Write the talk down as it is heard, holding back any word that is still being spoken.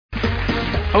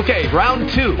Okay, round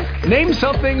two. Name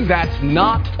something that's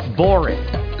not boring.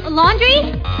 A laundry?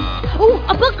 Ooh,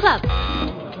 a book club.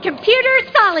 Computer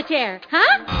solitaire,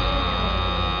 huh?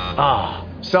 Ah,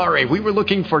 sorry, we were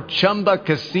looking for Chumba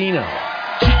Casino.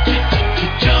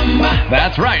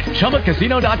 That's right,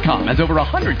 ChumbaCasino.com has over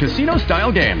 100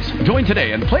 casino-style games. Join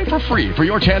today and play for free for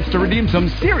your chance to redeem some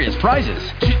serious prizes.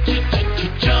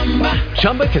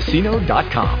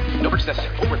 ChumbaCasino.com. No purchase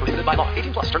necessary. Void where prohibited by law.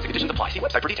 18 plus. Terms and conditions apply. See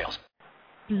website for details.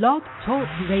 Blog Talk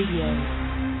Radio.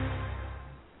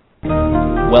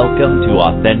 Welcome to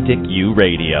Authentic You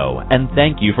Radio, and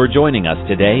thank you for joining us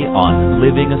today on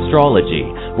Living Astrology,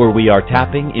 where we are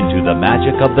tapping into the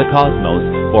magic of the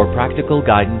cosmos for practical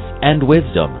guidance and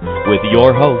wisdom with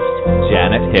your host,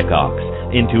 Janet Hickox,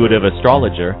 intuitive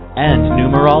astrologer and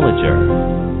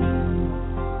numerologer.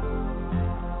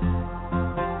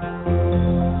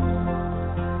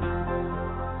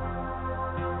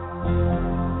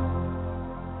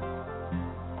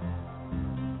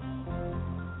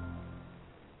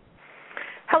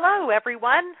 Hello,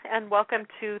 everyone, and welcome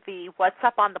to the What's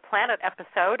Up on the Planet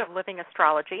episode of Living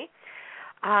Astrology.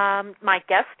 My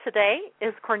guest today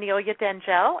is Kornelia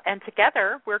Dengel, and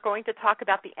together we're going to talk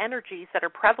about the energies that are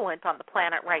prevalent on the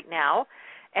planet right now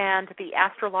and the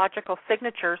astrological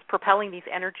signatures propelling these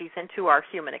energies into our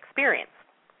human experience.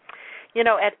 You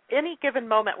know, at any given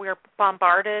moment we are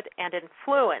bombarded and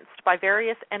influenced by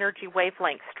various energy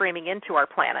wavelengths streaming into our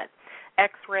planet.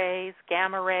 X-rays,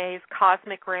 gamma rays,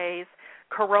 cosmic rays,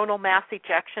 coronal mass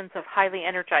ejections of highly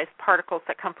energized particles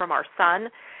that come from our sun,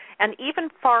 and even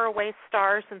faraway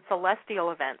stars and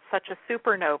celestial events such as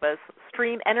supernovas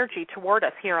stream energy toward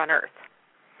us here on Earth.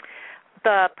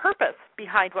 The purpose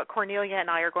behind what Kornelia and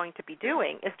I are going to be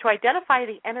doing is to identify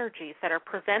the energies that are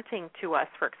presenting to us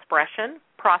for expression,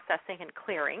 processing, and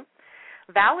clearing,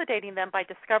 validating them by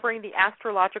discovering the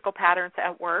astrological patterns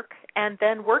at work, and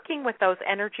then working with those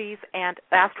energies and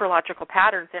astrological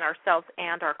patterns in ourselves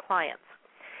and our clients.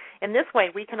 In this way,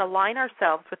 we can align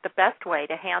ourselves with the best way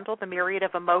to handle the myriad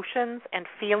of emotions and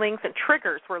feelings and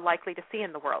triggers we're likely to see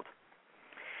in the world.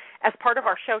 As part of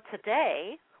our show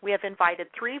today, we have invited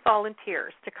 3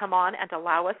 volunteers to come on and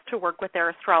allow us to work with their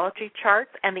astrology charts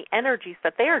and the energies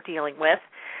that they are dealing with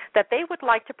that they would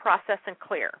like to process and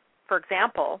clear. For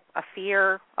example, a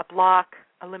fear, a block,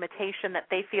 a limitation that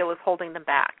they feel is holding them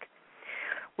back.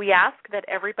 We ask that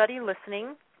everybody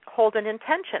listening hold an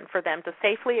intention for them to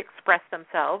safely express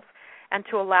themselves and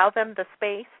to allow them the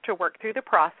space to work through the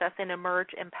process and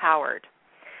emerge empowered.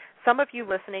 Some of you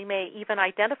listening may even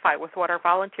identify with what our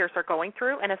volunteers are going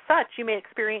through, and as such, you may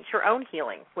experience your own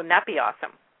healing. Wouldn't that be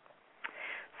awesome?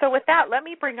 So with that, let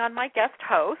me bring on my guest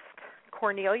host.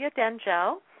 Kornelia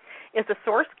Dengel is a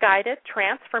source-guided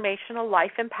transformational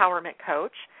life empowerment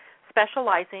coach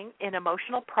specializing in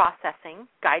emotional processing,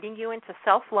 guiding you into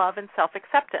self-love and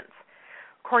self-acceptance.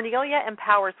 Kornelia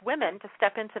empowers women to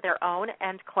step into their own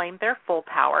and claim their full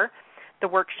power. The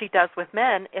work she does with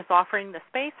men is offering the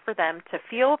space for them to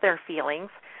feel their feelings,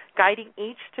 guiding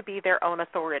each to be their own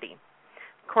authority.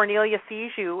 Kornelia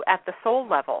sees you at the soul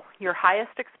level, your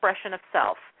highest expression of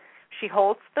self. She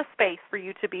holds the space for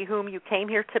you to be whom you came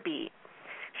here to be.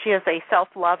 She is a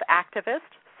self-love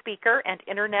activist, speaker, and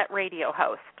internet radio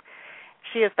host.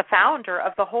 She is the founder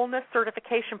of the Wholeness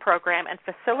Certification Program and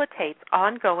facilitates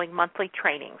ongoing monthly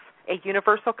trainings, a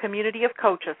universal community of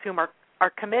coaches whom are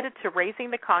committed to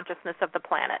raising the consciousness of the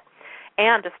planet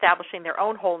and establishing their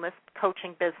own wholeness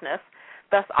coaching business,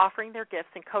 thus offering their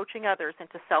gifts and coaching others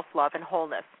into self-love and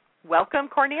wholeness. Welcome,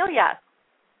 Kornelia.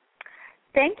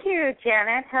 Thank you,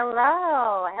 Janet.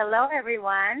 Hello. Hello,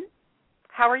 everyone.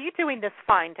 How are you doing this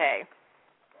fine day?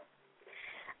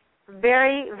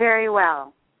 Very, very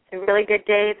well. It's a really good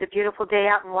day. It's a beautiful day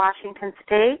out in Washington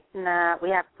State, and we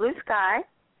have blue sky,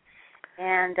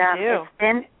 and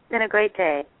it's been a great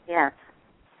day, yes.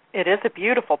 It is a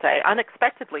beautiful day,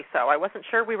 unexpectedly so. I wasn't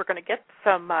sure we were going to get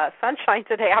some sunshine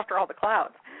today after all the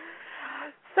clouds.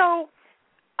 So,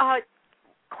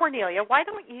 Kornelia, why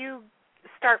don't you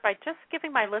start by just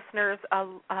giving my listeners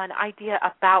an idea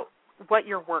about what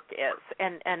your work is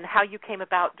and how you came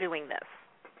about doing this?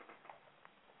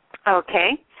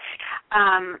 Okay.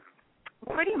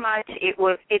 Pretty much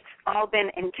it's all been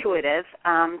intuitive.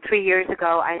 3 years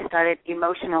ago I started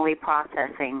emotionally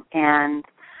processing, and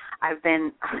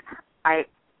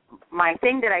my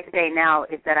thing that I say now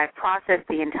is that I've processed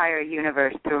the entire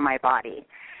universe through my body.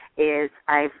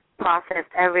 I've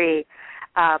processed every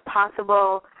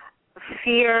possible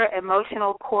fear,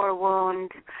 emotional core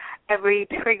wound, every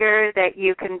trigger that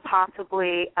you can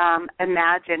possibly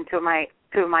imagine through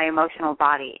my emotional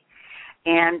body.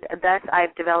 And thus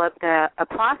I've developed a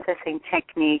processing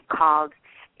technique called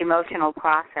emotional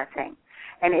processing.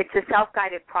 And it's a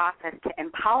self-guided process to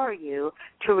empower you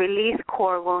to release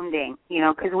core wounding,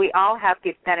 because we all have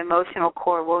that emotional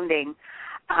core wounding.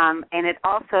 And it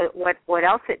also, what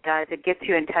else it does, it gets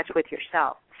you in touch with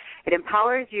yourself. It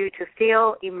empowers you to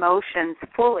feel emotions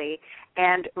fully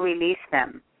and release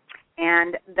them.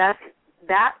 And thus,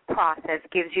 that process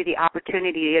gives you the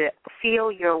opportunity to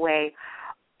feel your way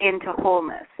into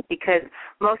wholeness, because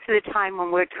most of the time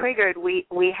when we're triggered,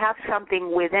 we have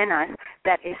something within us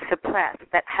that is suppressed,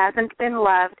 that hasn't been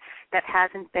loved, that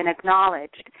hasn't been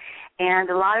acknowledged.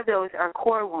 And a lot of those are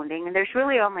core wounding, and there's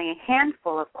really only a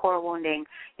handful of core wounding.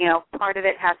 Part of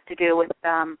it has to do with,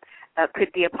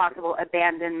 could be a possible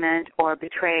abandonment or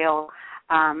betrayal.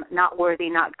 Not worthy,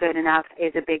 not good enough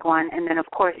is a big one. And then, of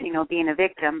course, being a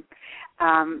victim,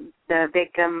 the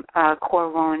victim core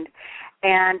wound.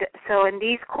 And so in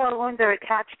these core wounds are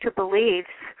attached to beliefs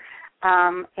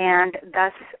and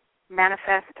thus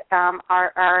manifest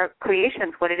our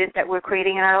creations, what it is that we're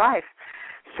creating in our life.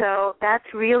 So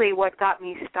that's really what got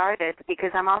me started,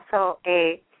 because I'm also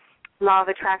a law of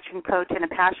attraction coach and a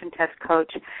passion test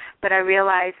coach, but I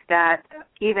realized that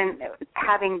even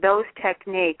having those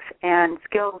techniques and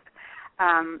skills,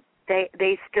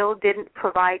 they still didn't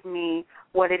provide me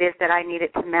what it is that I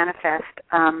needed to manifest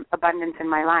abundance in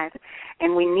my life.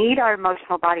 And we need our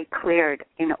emotional body cleared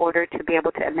in order to be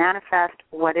able to manifest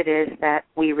what it is that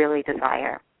we really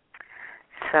desire.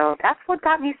 So that's what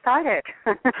got me started.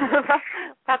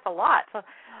 That's a lot.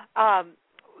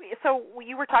 So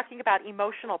you were talking about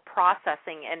emotional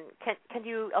processing, and can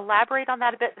you elaborate on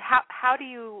that a bit? How do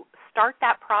you start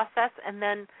that process, and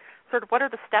then sort of what are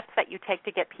the steps that you take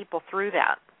to get people through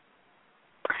that?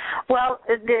 Well,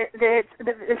 the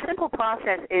simple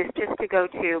process is just to go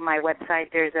to my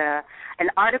website. There's an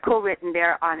article written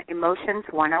there on Emotions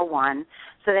 101,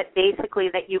 so that basically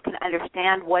that you can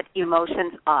understand what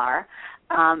emotions are,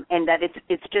 and that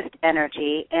it's just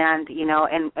energy, and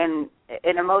and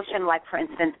an emotion like, for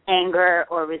instance, anger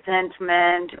or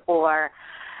resentment, or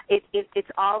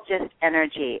it's all just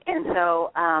energy. And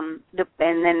so and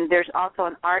then there's also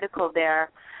an article there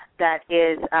that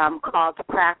is called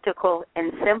Practical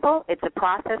and Simple. It's a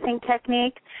processing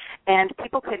technique, and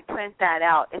people can print that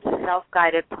out. It's a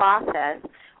self-guided process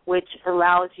which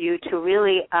allows you to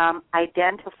really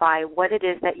identify what it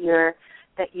is that you're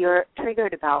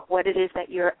triggered about, what it is that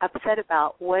you're upset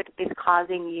about, what is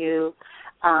causing you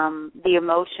the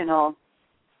emotional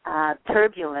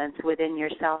turbulence within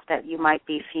yourself that you might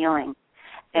be feeling.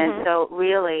 And so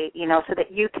really, so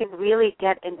that you can really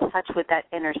get in touch with that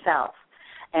inner self.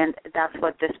 And that's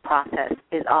what this process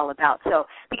is all about. So,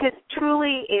 because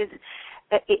truly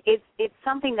it's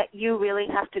something that you really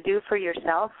have to do for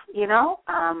yourself,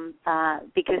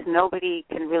 because nobody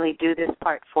can really do this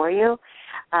part for you.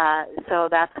 So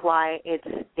that's why it's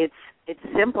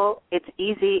simple, it's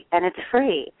easy, and it's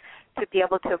free to be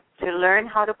able to learn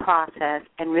how to process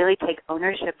and really take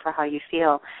ownership for how you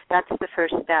feel. That's the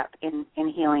first step in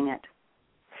healing it.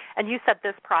 And you said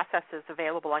this process is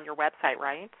available on your website,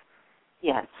 right?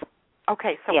 Yes.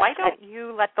 Okay, so why don't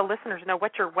you let the listeners know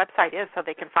what your website is so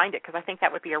they can find it, because I think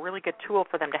that would be a really good tool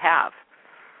for them to have.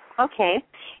 Okay.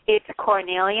 It's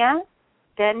Kornelia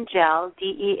Dengel,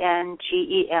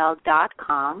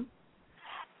 DENGEL.com,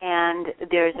 and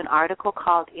there's an article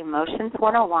called Emotions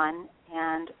 101,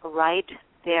 and right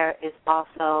there is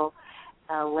also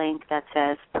a link that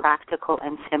says Practical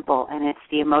and Simple, and it's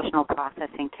the emotional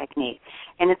processing technique.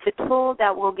 And it's a tool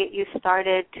that will get you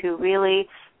started to really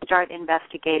start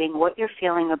investigating what you're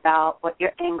feeling about, what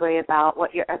you're angry about,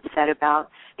 what you're upset about,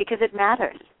 because it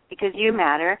matters, because you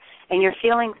matter and your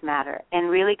feelings matter. And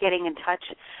really getting in touch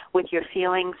with your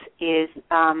feelings is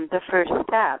the first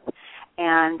step.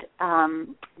 And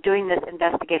doing this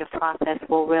investigative process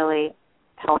will really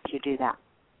help you do that.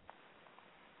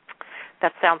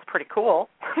 That sounds pretty cool.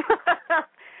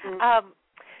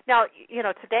 Now,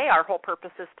 today our whole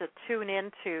purpose is to tune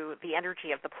into the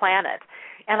energy of the planet.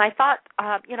 And I thought,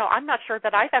 I'm not sure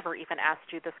that I've ever even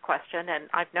asked you this question, and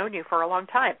I've known you for a long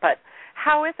time, but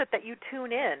how is it that you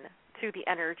tune in to the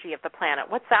energy of the planet?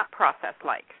 What's that process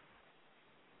like?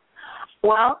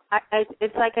 Well,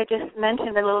 it's like I just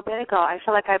mentioned a little bit ago. I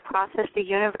feel like I process the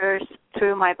universe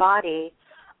through my body,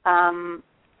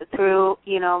 through,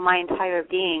 my entire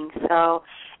being. So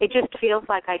it just feels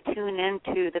like I tune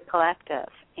into the collective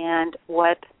and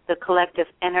what the collective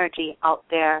energy out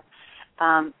there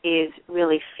is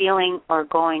really feeling or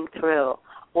going through,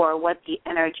 or what the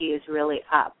energy is really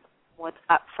up, what's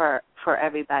up for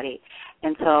everybody.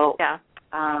 And so,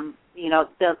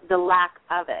 the lack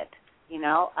of it,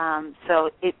 so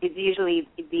it's usually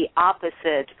the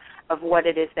opposite of what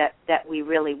it is that we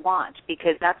really want,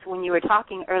 because that's when you were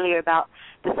talking earlier about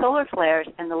the solar flares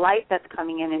and the light that's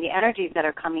coming in and the energies that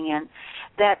are coming in,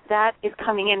 that is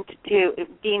coming in to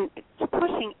being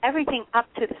pushing everything up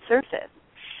to the surface.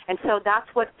 And so that's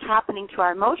what's happening to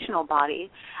our emotional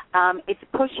body.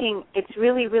 It's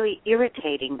really, really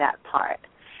irritating that part.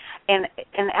 And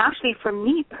actually, for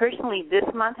me personally, this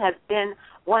month has been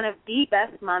one of the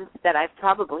best months that I've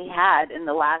probably had in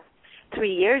the last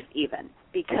 3 years even,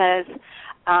 because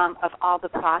of all the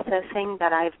processing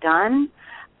that I've done.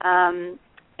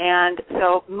 And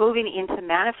so moving into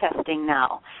manifesting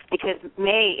now, because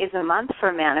May is a month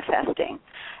for manifesting.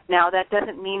 Now, that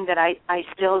doesn't mean that I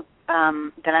still,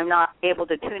 that I'm not able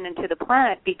to tune into the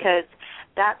planet, because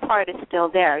that part is still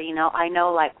there. You know, I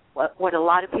know like what a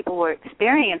lot of people were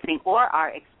experiencing or are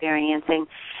experiencing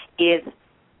is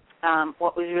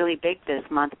what was really big this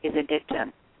month is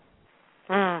addiction.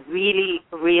 Really,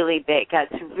 really big.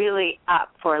 That's really up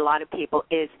for a lot of people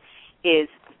is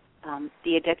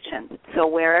the addiction. So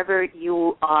wherever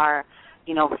you are,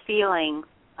 you know, feeling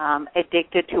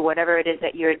addicted to whatever it is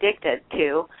that you're addicted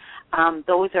to,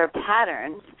 those are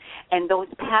patterns, and those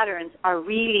patterns are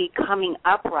really coming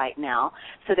up right now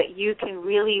so that you can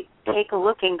really take a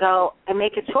look and go and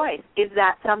make a choice. Is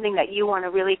that something that you want to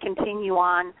really continue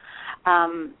on,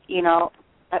 you know,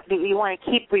 do you want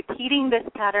to keep repeating this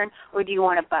pattern, or do you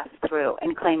want to bust through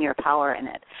and claim your power in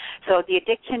it? So the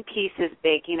addiction piece is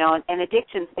big, you know, and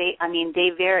addictions, they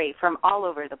vary from all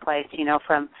over the place, you know,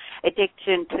 from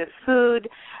addiction to food,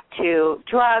 to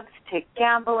drugs, to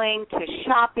gambling, to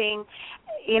shopping.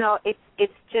 You know,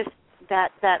 it's just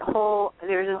that whole,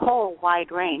 there's a whole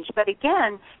wide range. But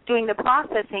again, doing the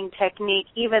processing technique,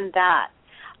 even that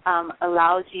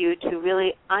allows you to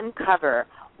really uncover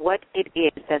what it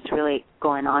is that's really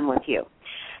going on with you.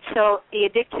 So the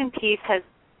addiction piece has...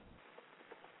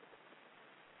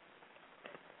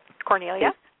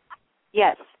 Kornelia?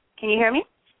 Yes. Can you hear me?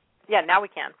 Yeah, now we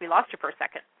can. We lost you for a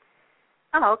second.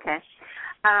 Oh, okay.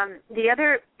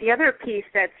 The other piece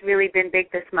that's really been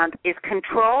big this month is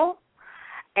control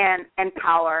and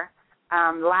power,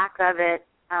 lack of it,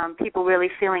 people really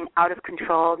feeling out of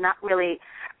control, not really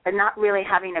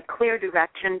having a clear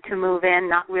direction to move in,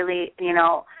 not really, you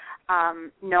know,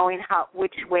 knowing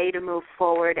which way to move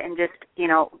forward, and just, you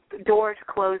know, doors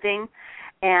closing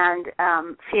and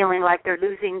feeling like they're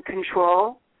losing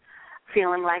control,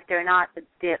 feeling like they're not,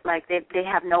 like they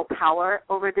have no power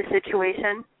over the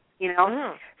situation, you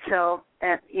know. So,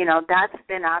 you know, that's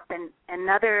been up. And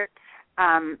another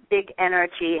big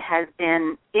energy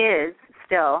is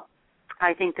still,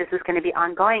 I think this is going to be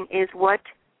ongoing, is what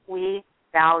we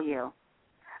value.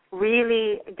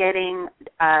 Really getting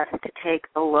us to take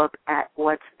a look at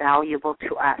what's valuable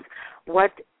to us,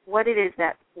 what it is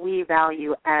that we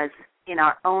value as in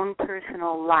our own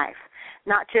personal life,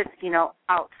 not just, you know,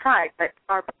 outside, but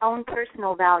our own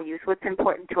personal values, what's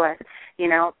important to us. You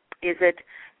know, is it,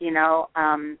 you know,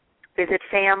 is it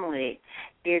family?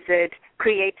 Is it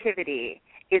creativity?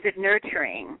 Is it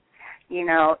nurturing? You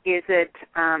know, is it...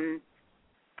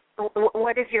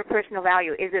 what is your personal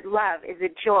value? Is it love? Is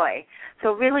it joy?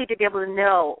 So really to be able to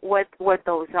know what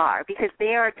those are, because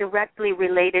they are directly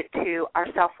related to our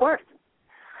self-worth.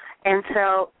 And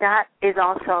so that has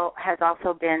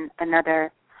also been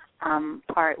another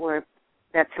part where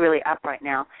that's really up right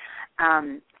now.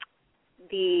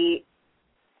 The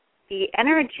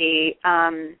energy,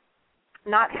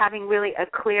 not having really a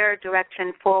clear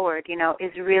direction forward, you know,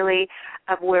 is really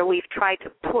of where we've tried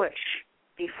to push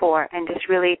before and just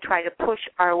really try to push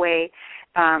our way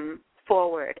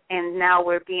forward. And now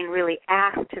we're being really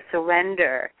asked to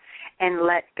surrender and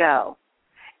let go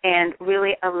and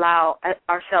really allow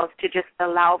ourselves to just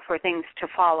allow for things to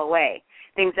fall away,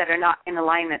 things that are not in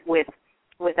alignment with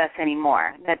us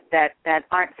anymore, that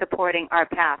aren't supporting our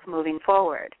path moving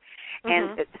forward.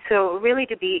 And so really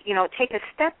to be, you know, take a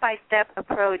step-by-step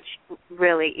approach,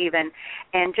 really even,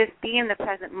 and just be in the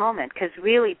present moment, because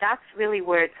really that's really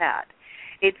where it's at.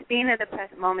 It's being in the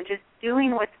present moment, just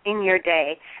doing what's in your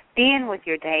day, being with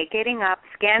your day, getting up,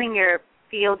 scanning your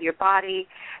field, your body,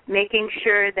 making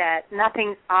sure that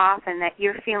nothing's off and that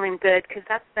you're feeling good, because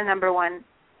that's the number one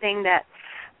thing that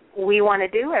we want to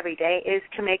do every day, is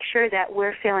to make sure that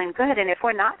we're feeling good. And if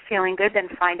we're not feeling good, then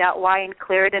find out why and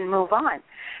clear it and move on,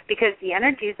 because the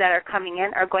energies that are coming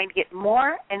in are going to get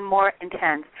more and more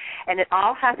intense. And it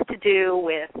all has to do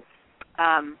with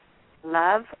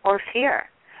love or fear.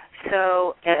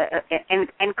 So,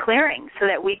 and clearing, so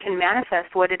that we can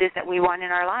manifest what it is that we want in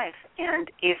our life.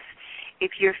 And if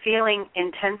you're feeling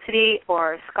intensity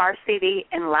or scarcity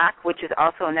and lack, which is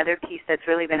also another piece that's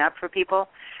really been up for people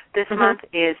this month,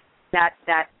 is that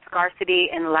scarcity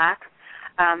and lack,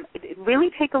 really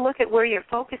take a look at where you're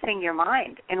focusing your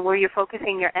mind and where you're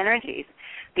focusing your energies,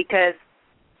 because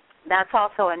that's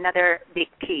also another big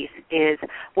piece, is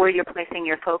where you're placing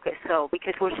your focus. So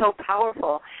because we're so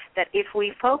powerful that if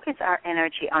we focus our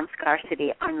energy on scarcity,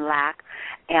 on lack,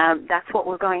 that's what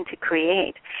we're going to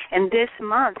create. And this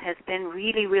month has been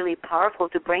really, really powerful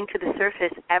to bring to the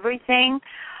surface everything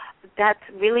that's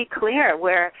really clear,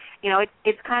 where,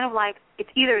 it's kind of like it's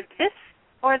either this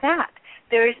or that.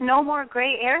 There is no more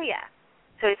gray area.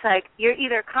 So it's like you're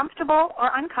either comfortable or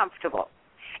uncomfortable.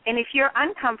 And if you're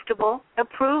uncomfortable,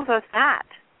 approve of that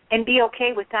and be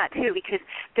okay with that too, because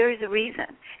there is a reason.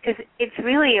 Because it's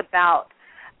really about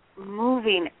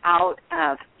moving out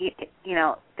of, the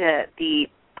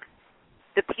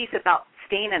piece about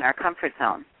staying in our comfort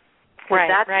zone. Right.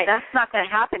 That's not going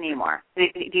to happen anymore. Do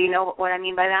you know what I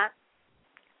mean by that?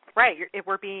 Right.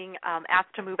 We're being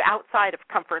asked to move outside of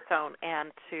comfort zone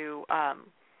and to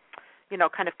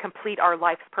kind of complete our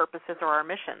life's purposes or our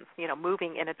missions,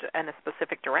 moving in a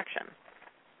specific direction.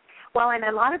 Well, and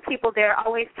a lot of people, they're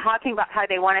always talking about how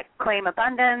they want to claim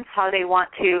abundance, how they want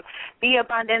to be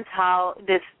abundance, how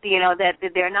this, that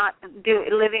they're not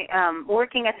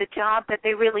working at the job that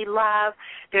they really love,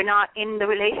 they're not in the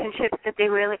relationships that they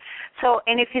really. So,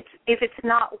 and if it's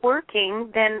not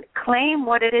working, then claim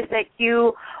what it is that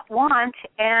you want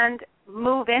and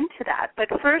move into that. But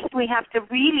first, we have to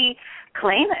really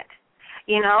claim it.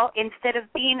 Instead of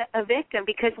being a victim,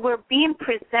 because we're being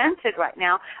presented right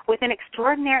now with an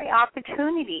extraordinary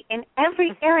opportunity in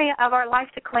every area of our life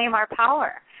to claim our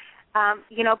power,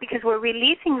 because we're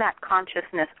releasing that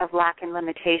consciousness of lack and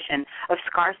limitation, of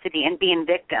scarcity and being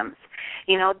victims.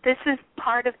 This is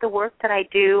part of the work that I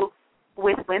do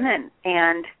with women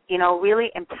and,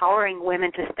 really empowering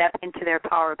women to step into their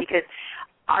power, because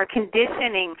our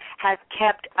conditioning has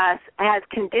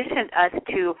conditioned us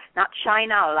to not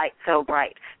shine our light so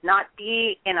bright, not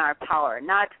be in our power,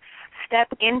 not step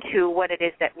into what it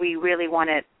is that we really want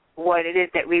to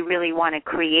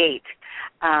create.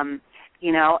 And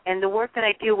the work that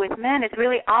I do with men is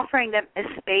really offering them a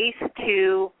space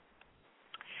to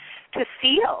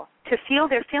feel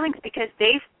their feelings, because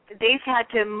they've had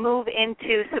to move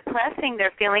into suppressing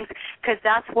their feelings, because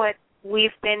that's what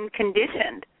we've been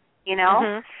conditioned.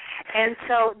 Mm-hmm. And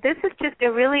so this is just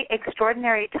a really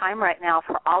extraordinary time right now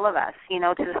for all of us,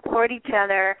 to support each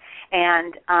other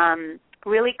and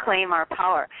really claim our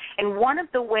power. And one of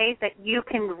the ways that you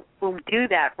can do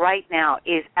that right now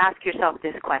is ask yourself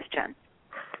this question: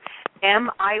 am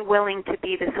I willing to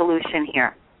be the solution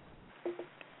here?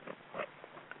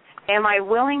 Am I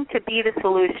willing to be the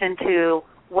solution to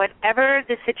whatever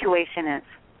the situation is?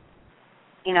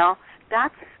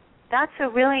 That's a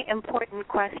really important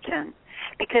question,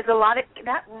 because a lot of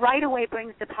that right away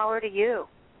brings the power to you.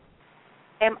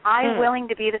 Am I willing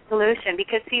to be the solution?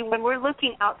 Because, see, when we're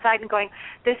looking outside and going,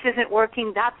 this isn't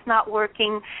working, that's not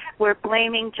working, we're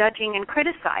blaming, judging, and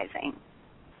criticizing.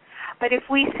 But if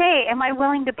we say, am I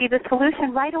willing to be the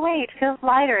solution, right away it feels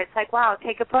lighter. It's like, wow,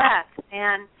 take a breath.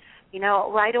 And,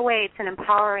 right away it's an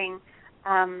empowering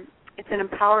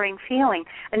feeling.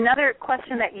 Another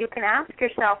question that you can ask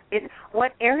yourself is,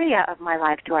 what area of my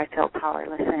life do I feel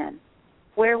powerless in?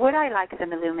 Where would I like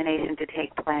some illumination to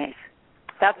take place?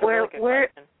 That's a really good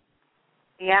question.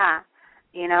 Yeah.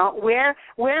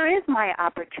 Where is my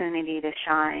opportunity to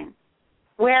shine?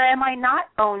 Where am I not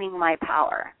owning my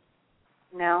power?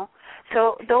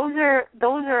 So those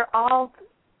are all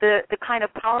the kind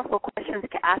of powerful questions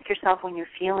to ask yourself when you're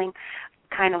feeling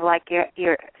kind of like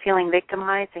you're feeling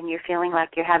victimized and you're feeling like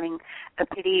you're having a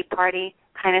pity party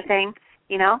kind of thing,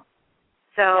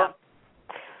 So yeah.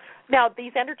 Now,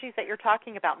 these energies that you're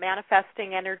talking about,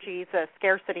 manifesting energies,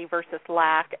 scarcity versus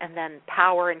lack, and then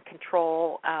power and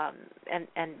control, and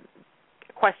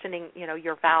questioning,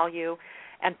 your value,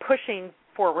 and pushing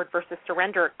forward versus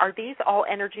surrender, are these all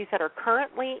energies that are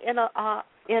currently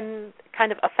in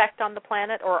kind of effect on the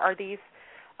planet, or are these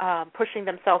pushing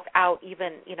themselves out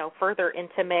even, further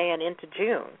into May and into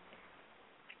June?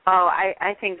 Oh,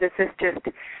 I think this is just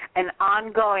an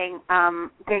ongoing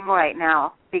thing right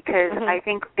now, because I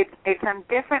think it's on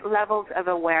different levels of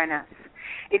awareness.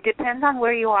 It depends on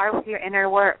where you are with your inner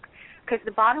work, because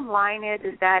the bottom line is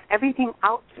that everything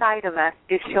outside of us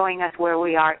is showing us where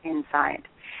we are inside.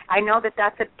 I know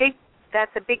that's a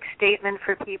big statement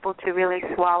for people to really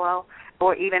swallow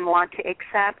or even want to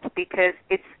accept, because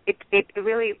it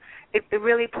really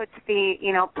puts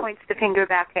points the finger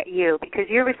back at you, because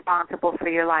you're responsible for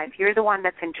your life. You're the one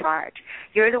that's in charge.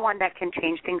 You're the one that can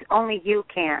change things. Only you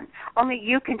can. Only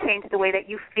you can change the way that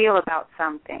you feel about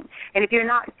something. And if you're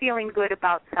not feeling good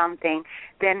about something,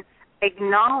 then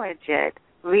acknowledge it,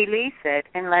 release it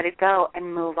and let it go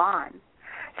and move on.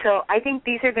 So I think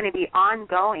these are going to be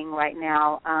ongoing right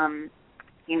now,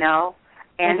 you know,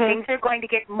 and things are going to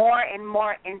get more and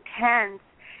more intense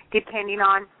depending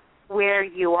on where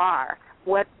you are,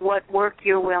 what work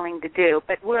you're willing to do.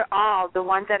 But we're all the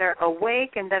ones that are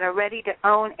awake and that are ready to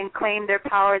own and claim their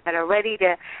power, that are ready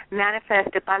to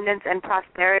manifest abundance and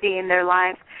prosperity in their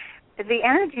life. The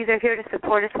energies are here to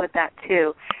support us with that,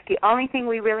 too. The only thing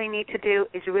we really need to do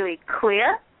is really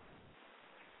clear,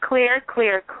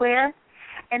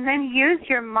 and then use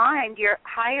your mind, your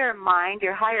higher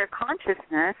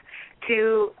consciousness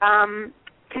to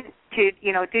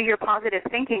you know, do your positive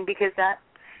thinking, because that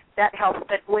helps.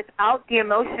 But without the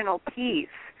emotional piece,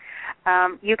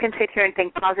 you can sit here and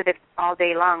think positive all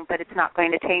day long, but it's not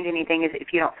going to change anything if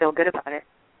you don't feel good about it.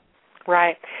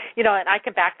 Right. You know, and I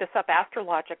can back this up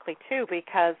astrologically, too,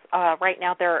 because right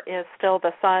now there is still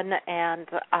the Sun and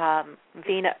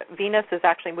Venus is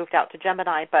actually moved out to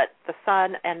Gemini, but the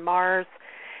Sun and Mars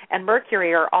and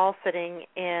Mercury are all sitting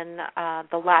in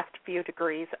the last few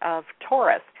degrees of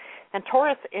Taurus. And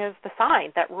Taurus is the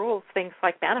sign that rules things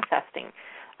like manifesting,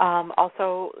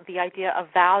 also the idea of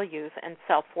values and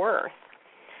self-worth.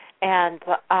 And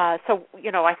so,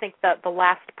 you know, I think that the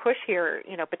last push here,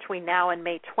 you know, between now and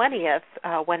May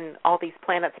 20th, when all these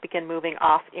planets begin moving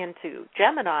off into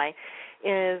Gemini,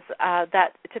 is that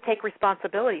to take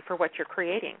responsibility for what you're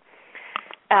creating.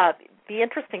 The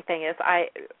interesting thing is,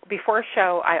 before a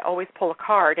show, I always pull a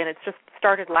card, and it's just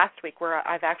started last week where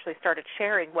I've actually started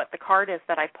sharing what the card is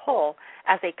that I pull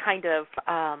as a kind of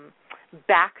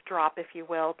backdrop, if you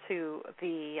will, to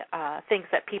the things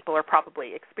that people are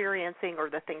probably experiencing or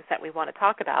the things that we want to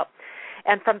talk about.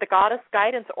 And from the Goddess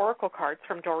Guidance Oracle cards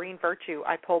from Doreen Virtue,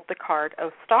 I pulled the card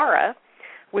Ostara,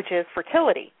 which is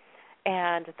fertility.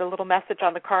 And the little message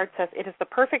on the card says, it is the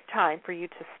perfect time for you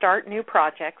to start new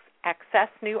projects, access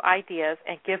new ideas,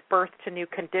 and give birth to new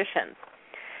conditions.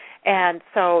 And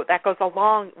so that goes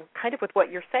along kind of with what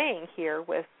you're saying here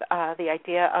with the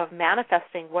idea of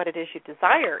manifesting what it is you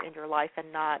desire in your life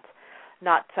and not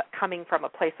coming from a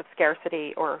place of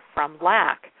scarcity or from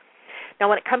lack. Now,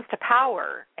 when it comes to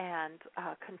power and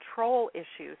control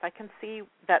issues, I can see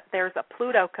that there's a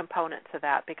Pluto component to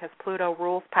that because Pluto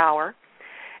rules power.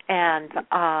 And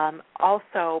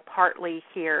also partly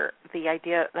here the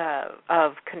idea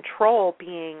of control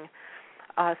being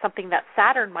something that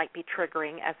Saturn might be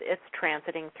triggering as it's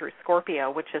transiting through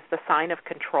Scorpio, which is the sign of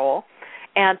control.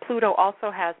 And Pluto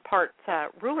also has part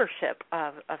rulership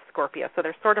of Scorpio. So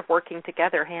they're sort of working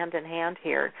together hand in hand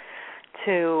here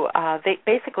to they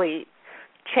basically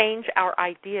change our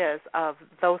ideas of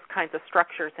those kinds of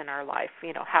structures in our life.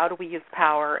 You know, how do we use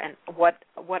power and what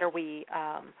are we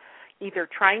either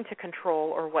trying to control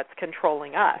or what's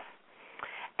controlling us.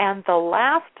 And the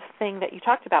last thing that you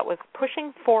talked about was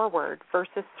pushing forward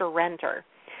versus surrender.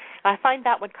 I find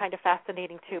that one kind of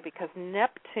fascinating, too, because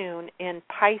Neptune in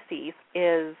Pisces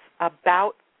is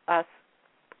about us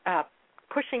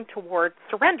pushing toward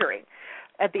surrendering.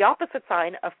 The opposite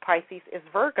sign of Pisces is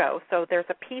Virgo, so there's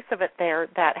a piece of it there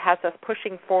that has us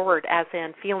pushing forward, as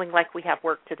in feeling like we have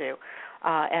work to do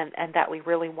and that we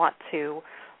really want to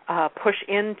push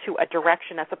into a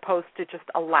direction as opposed to just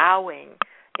allowing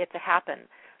it to happen.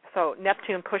 So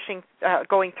Neptune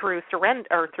going through surrender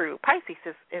or through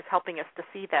Pisces is helping us to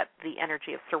see that the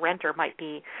energy of surrender might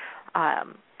be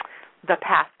the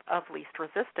path of least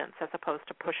resistance as opposed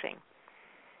to pushing.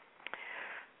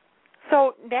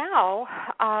 So now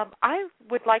I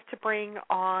would like to bring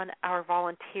on our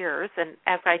volunteers, and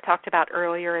as I talked about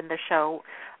earlier in the show,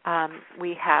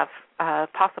 we have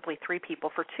possibly three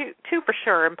people, for two for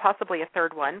sure, and possibly a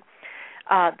third one,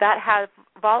 that have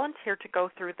volunteered to go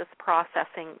through this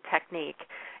processing technique.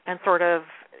 And sort of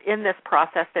in this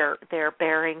process, they're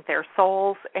bearing their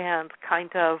souls and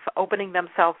kind of opening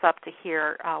themselves up to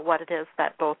hear what it is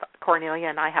that both Kornelia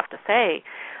and I have to say.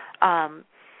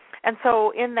 And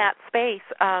so in that space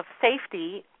of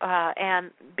safety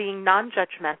and being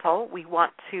non-judgmental, we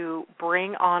want to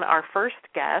bring on our first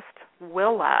guest,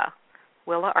 Willa.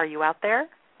 Willa, are you out there?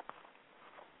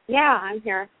 Yeah, I'm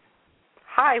here.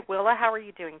 Hi, Willa. How are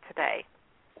you doing today?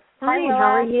 Hi, how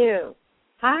are you?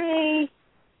 Hi.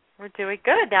 We're doing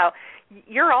good. Now,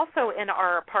 you're also in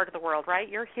our part of the world, right?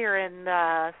 You're here in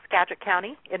Skagit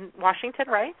County in Washington,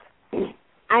 right?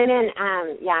 I'm in,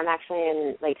 I'm actually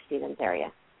in Lake Stevens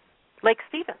area. Lake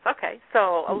Stevens, okay.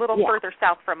 So a little further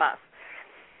south from us.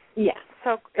 Yeah.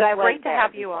 So it's great to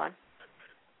have you on.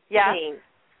 Yeah.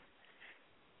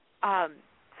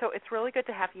 So it's really good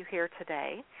to have you here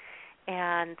today.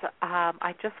 And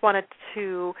I just wanted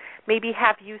to maybe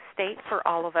have you state for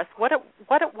all of us what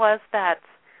it was that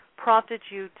prompted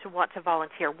you to want to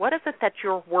volunteer? What is it that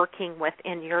you're working with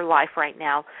in your life right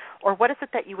now, or what is it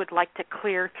that you would like to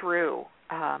clear through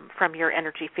from your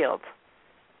energy fields?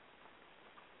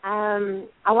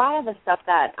 A lot of the stuff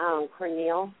that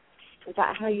Cornelia, is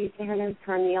that how you say her name?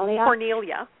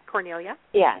 Cornelia? Kornelia?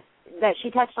 Yes. That she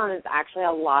touched on is actually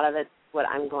a lot of it's what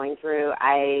I'm going through.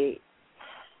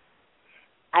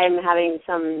 I'm having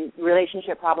some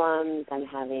relationship problems. I'm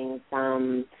having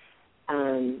some,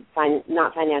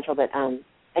 not financial, but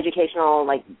educational,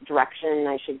 like, direction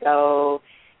I should go.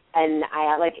 And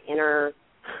I, like,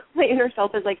 my inner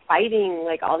self is, like, fighting,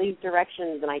 like, all these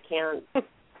directions, and I can't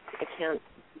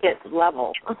get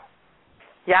level.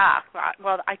 Yeah,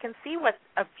 well, I can see what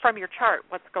from your chart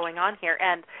what's going on here,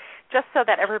 and just so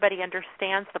that everybody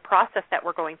understands the process that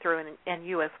we're going through, and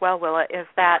you as well, Willa, is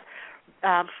that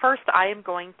first I am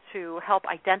going to help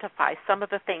identify some of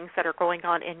the things that are going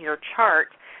on in your chart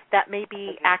that may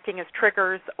be acting as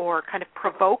triggers or kind of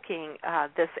provoking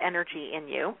this energy in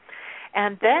you.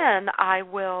 And then I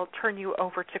will turn you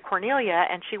over to Kornelia,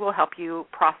 and she will help you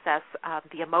process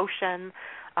the emotion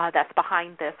that's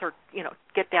behind this, or, you know,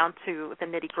 get down to the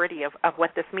nitty-gritty of what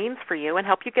this means for you and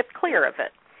help you get clear of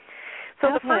it. So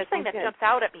the first thing that jumps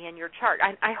out at me in your chart,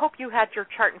 I hope you had your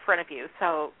chart in front of you,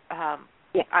 so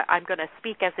I'm going to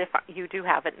speak as if you do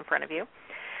have it in front of you.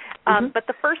 But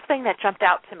the first thing that jumped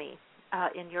out to me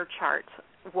in your chart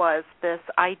was this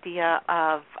idea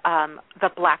of the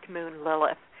Black Moon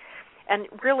Lilith. And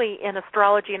really in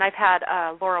astrology, and I've had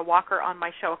Laura Walker on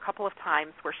my show a couple of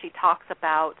times where she talks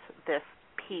about this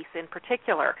piece in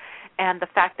particular and the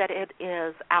fact that it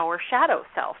is our shadow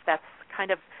self that's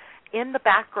kind of in the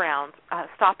background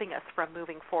stopping us from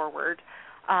moving forward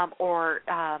or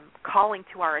calling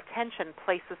to our attention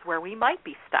places where we might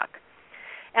be stuck.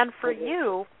 And for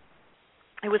you,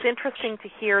 it was interesting to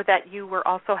hear that you were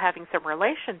also having some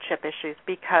relationship issues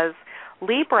because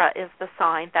Libra is the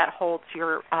sign that holds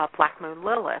your Black Moon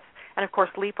Lilith. And, of course,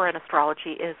 Libra in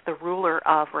astrology is the ruler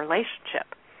of relationship.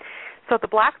 So the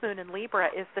Black Moon in Libra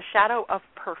is the shadow of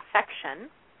perfection,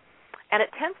 and it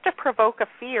tends to provoke a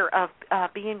fear of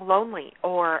being lonely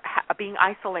or being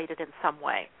isolated in some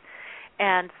way.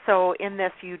 And so in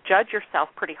this, you judge yourself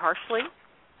pretty harshly,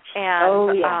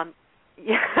 and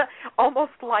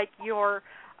almost like your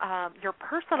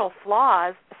personal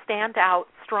flaws stand out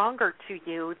stronger to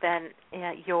you than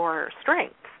your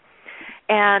strengths.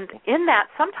 And in that,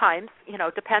 sometimes, you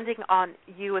know, depending on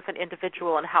you as an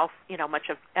individual and how, you know, much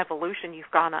of evolution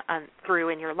you've gone through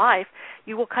in your life,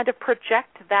 you will kind of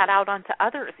project that out onto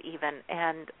others even,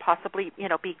 and possibly, you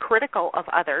know, be critical of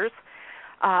others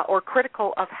or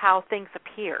critical of how things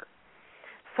appear.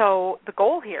 So the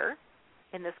goal here,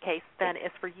 in this case, then,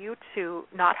 is for you to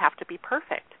not have to be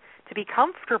perfect, to be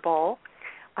comfortable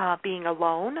being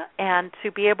alone, and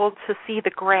to be able to see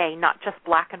the gray, not just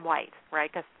black and white, right?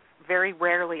 Because very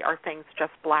rarely are things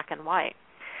just black and white.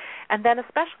 And then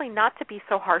especially not to be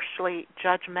so harshly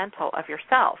judgmental of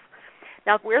yourself.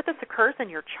 Now, where this occurs in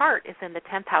your chart is in the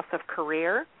 10th house of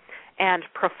career and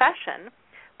profession,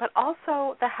 but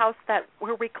also the house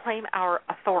where we claim our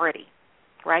authority,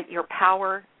 right? Your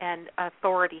power and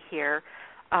authority here.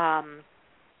 And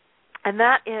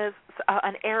that is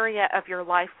an area of your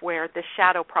life where the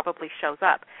shadow probably shows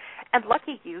up. And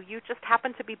lucky you just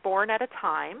happen to be born at a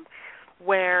time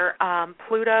where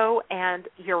Pluto and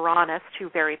Uranus,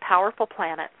 two very powerful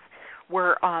planets,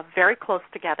 were very close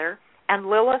together, and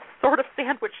Lilith sort of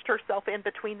sandwiched herself in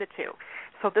between the two.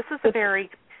 So this is a very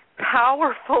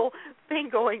powerful thing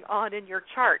going on in your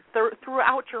chart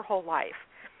throughout your whole life.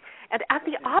 And at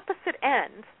the opposite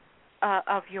end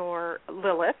of your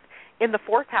Lilith, in the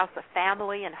 4th house of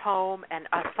family and home and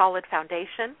a solid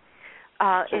foundation,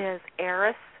 is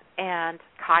Eris and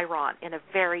Chiron in a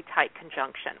very tight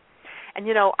conjunction. And,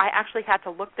 you know, I actually had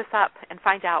to look this up and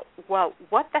find out, well,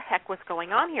 what the heck was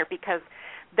going on here, because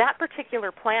that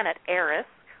particular planet, Eris,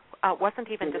 wasn't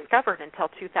even discovered until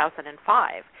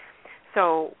 2005.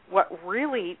 So what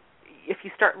really, if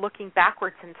you start looking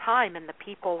backwards in time and the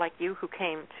people like you who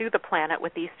came to the planet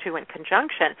with these two in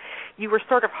conjunction, you were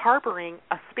sort of harboring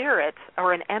a spirit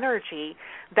or an energy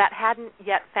that hadn't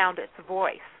yet found its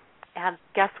voice. And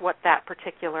guess what that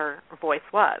particular voice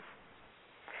was?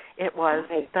 It was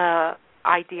the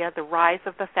idea, the rise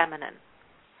of the feminine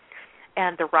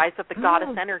and the rise of the goddess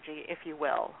energy, if you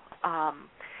will.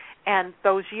 And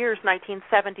those years,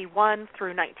 1971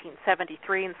 through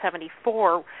 1973 and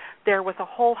 74, there was a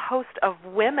whole host of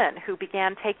women who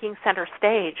began taking center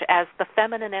stage. As the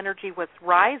feminine energy was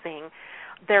rising,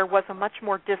 there was a much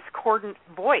more discordant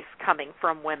voice coming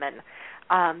from women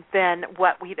than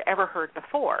what we'd ever heard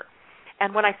before.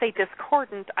 And when I say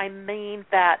discordant, I mean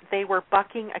that they were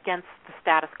bucking against the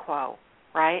status quo,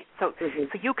 right? So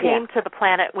you came to the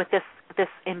planet with this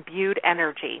imbued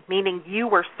energy, meaning you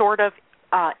were sort of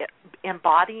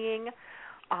embodying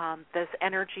this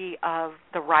energy of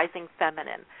the rising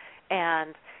feminine.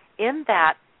 And in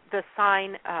that, the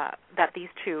sign that these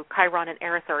two, Chiron and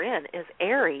Eris, are in is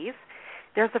Aries.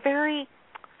 There's a very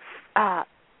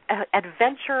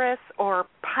adventurous or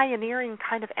pioneering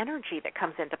kind of energy that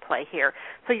comes into play here.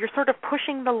 So you're sort of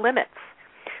pushing the limits.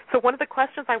 So one of the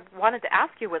questions I wanted to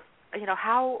ask you was,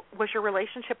 how was your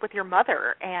relationship with your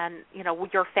mother and,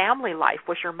 your family life?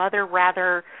 Was your mother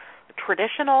rather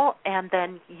traditional and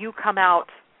then you come out,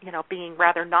 being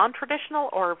rather non-traditional,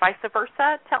 or vice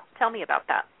versa? Tell me about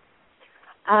that.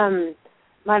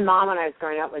 My mom, when I was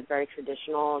growing up, was very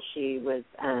traditional. She was,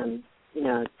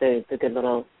 the good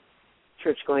little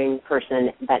church-going person.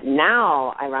 But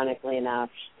now, ironically enough,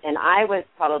 and I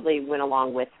probably went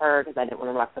along with her because I didn't want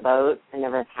to rock the boat. I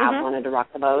never have wanted to rock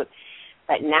the boat.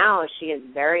 But now she is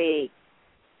very,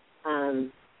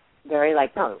 very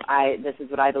like, no, this is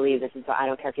what I believe. This is what I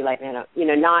don't care if you like me. I don't,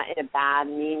 not in a bad,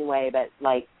 mean way, but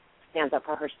like stands up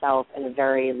for herself in a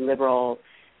very liberal,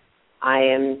 I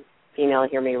am female,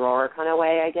 hear me roar kind of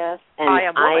way, I guess. And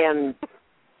I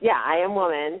am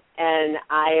woman, and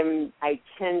I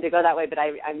tend to go that way, but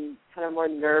I'm kind of more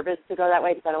nervous to go that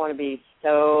way because I don't want to be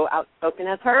so outspoken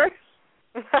as her.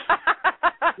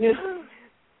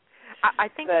 I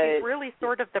think she's really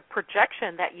sort of the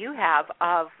projection that you have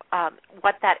of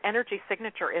what that energy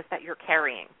signature is that you're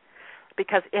carrying,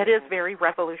 because it is very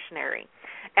revolutionary.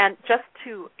 And just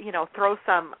to, throw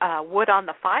some wood on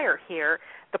the fire here,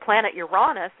 the planet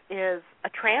Uranus is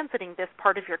transiting this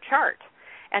part of your chart.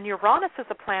 And Uranus is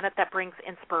a planet that brings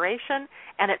inspiration,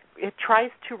 and it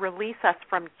tries to release us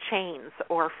from chains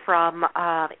or from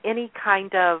any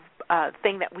kind of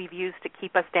thing that we've used to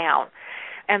keep us down.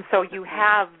 And so you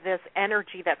have this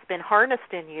energy that's been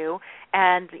harnessed in you,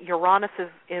 and Uranus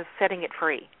is setting it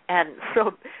free. And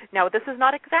so now this is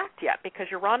not exact yet, because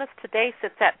Uranus today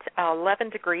sits at 11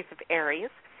 degrees of Aries,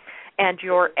 and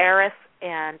your Eris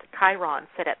and Chiron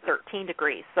sit at 13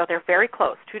 degrees. So they're very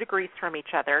close, 2 degrees from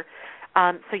each other.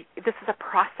 So this is a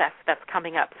process that's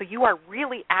coming up. So you are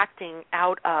really acting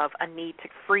out of a need to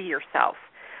free yourself,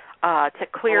 to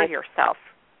clear yourself,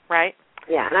 right?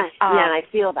 Yeah, and I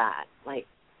feel that.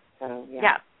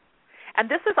 Yeah. And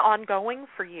this is ongoing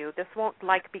for you. This won't,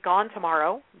 be gone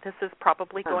tomorrow. This is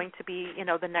probably going to be,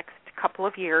 the next couple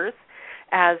of years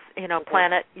as,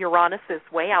 planet Uranus is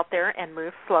way out there and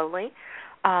moves slowly.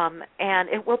 And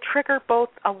it will trigger both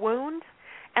a wound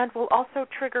and will also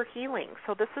trigger healing.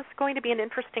 So this is going to be an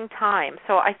interesting time.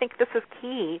 So I think this is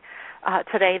key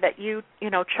today that you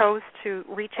chose to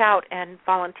reach out and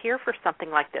volunteer for something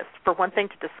like this. For one thing,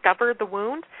 to discover the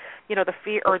wound, the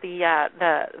fear or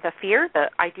the fear, the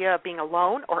idea of being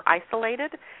alone or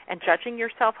isolated and judging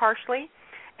yourself harshly.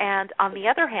 And on the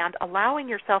other hand, allowing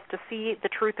yourself to see the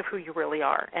truth of who you really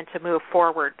are and to move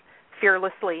forward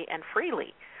fearlessly and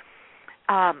freely.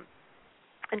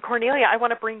 And Kornelia, I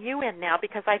want to bring you in now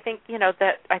because I think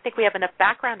I think we have enough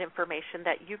background information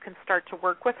that you can start to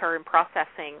work with her in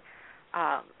processing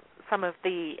some of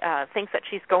the things that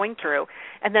she's going through.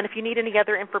 And then if you need any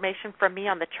other information from me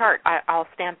on the chart, I'll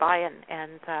stand by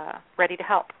and ready to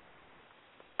help.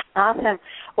 Awesome.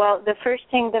 Well, the first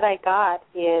thing that I got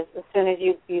is, as soon as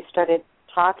you started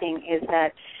talking, is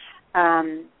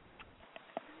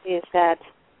that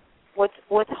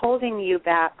what's holding you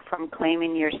back from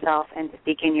claiming yourself and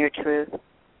speaking your truth?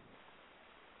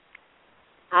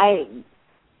 I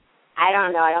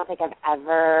don't know. I don't think I've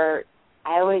ever.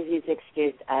 I always use the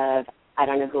excuse of I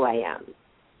don't know who I am.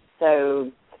 So,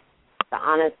 to be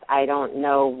honest, I don't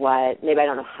know what. Maybe I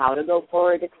don't know how to go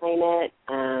forward to claim it.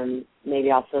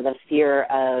 Maybe also the fear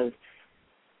of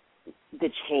the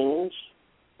change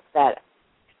that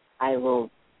I will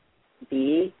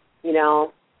be.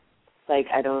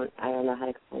 I don't know how to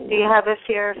explain it. Do you have a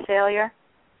fear of failure?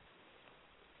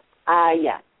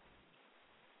 Yeah.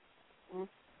 Mm-hmm.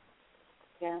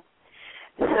 Yeah.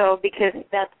 So because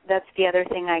that's the other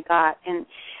thing I got, and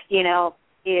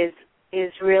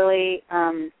is really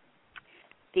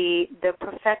the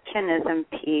perfectionism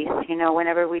piece.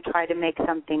 Whenever we try to make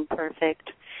something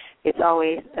perfect, it's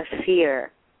always a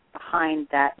fear behind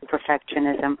that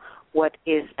perfectionism. What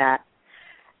is that?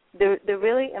 The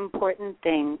really important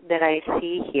thing that I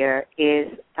see here is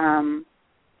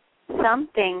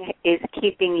something is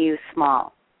keeping you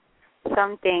small.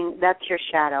 Something, that's your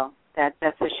shadow.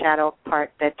 That's the shadow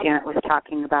part that Janet was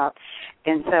talking about.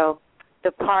 And so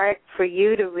the part for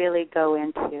you to really go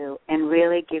into and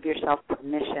really give yourself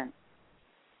permission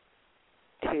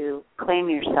to claim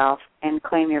yourself and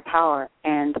claim your power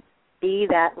and be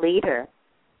that leader,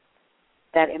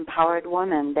 that empowered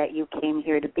woman that you came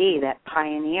here to be, that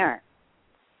pioneer.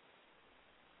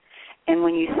 And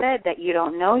when you said that you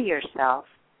don't know yourself,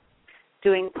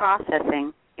 doing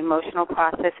processing, emotional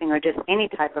processing, or just any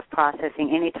type of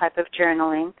processing, any type of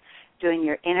journaling, doing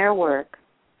your inner work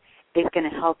is going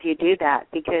to help you do that,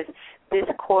 because this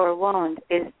core wound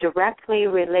is directly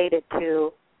related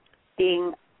to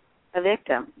being a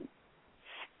victim.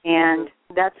 And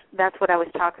that's what I was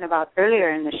talking about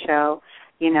earlier in the show,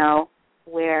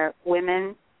 where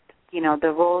women,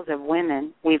 the roles of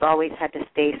women, we've always had to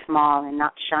stay small and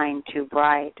not shine too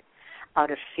bright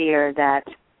out of fear that,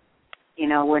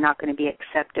 we're not going to be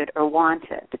accepted or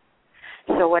wanted.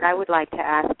 So what I would like to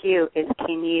ask you is,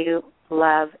 can you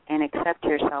love and accept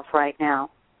yourself right now?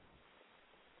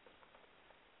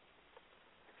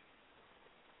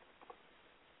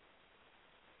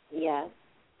 Yes.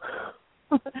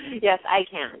 Yes, I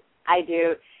can. I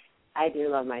do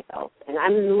love myself, and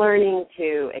I'm learning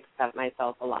to accept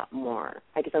myself a lot more.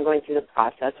 I guess I'm going through the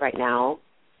process right now,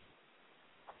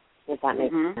 if that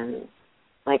makes sense.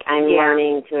 Like, I'm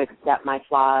learning to accept my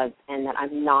flaws and that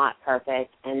I'm not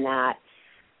perfect, and that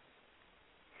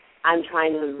I'm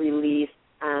trying to release.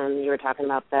 You were talking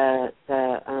about the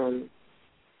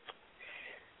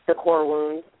core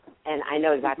wound, and I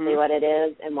know exactly what it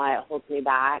is and why it holds me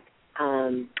back.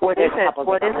 What is it?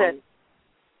 What is it?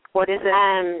 What is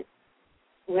it?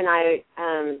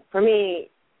 For me,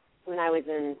 when I was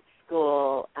in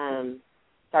school,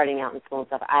 starting out in school and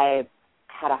stuff, I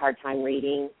had a hard time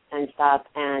reading and stuff,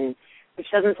 and which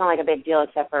doesn't sound like a big deal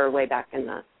except for way back in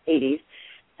the 80s.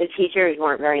 The teachers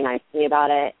weren't very nice to me about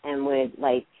it and would,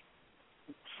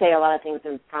 say a lot of things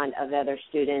in front of the other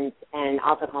students and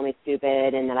also call me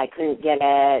stupid and that I couldn't get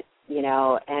it,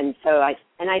 and so I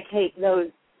take those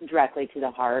directly to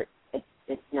the heart.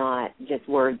 It's not just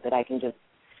words that I can just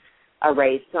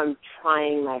erase. So I'm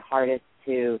trying my hardest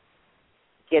to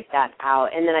get that out.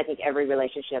 And then I think every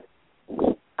relationship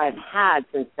I've had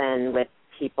since then with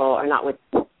people, or not with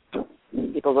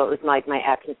people, but with my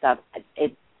ex and stuff,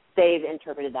 they've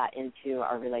interpreted that into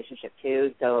our relationship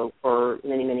too. So for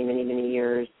many, many, many, many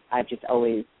years, I've just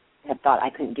always have thought I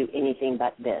couldn't do anything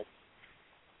but this.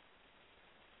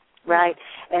 Right.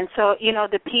 And so,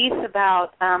 the piece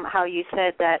about how you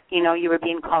said that, you were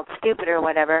being called stupid or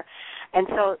whatever, and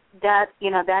so that,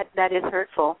 that is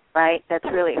hurtful, right? That's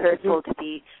really hurtful to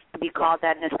be called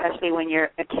that, and especially when you're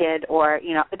a kid, or,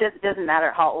 it doesn't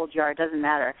matter how old you are, it doesn't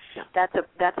matter. Yeah.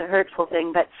 That's a hurtful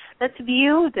thing. But let's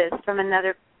view this from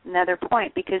another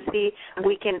point, because we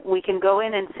can go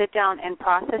in and sit down and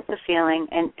process the feeling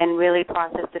and really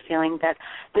process the feeling that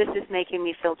this is making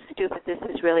me feel stupid, this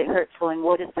is really hurtful, and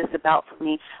what is this about for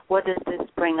me, what does this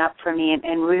bring up for me,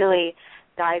 and really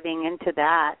diving into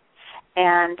that,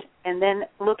 and then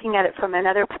looking at it from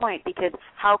another point, because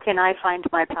how can I find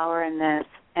my power in this?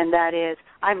 And that is,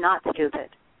 I'm not stupid.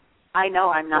 I know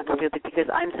I'm not stupid because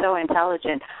I'm so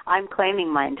intelligent. I'm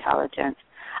claiming my intelligence.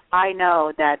 I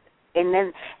know that. And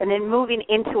then moving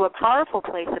into a powerful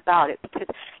place about it, because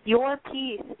your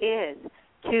piece is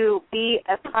to be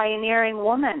a pioneering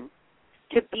woman,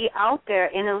 to be out there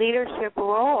in a leadership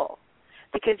role,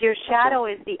 because your shadow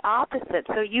is the opposite.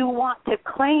 So you want to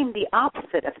claim the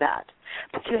opposite of that,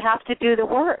 but you have to do the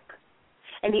work.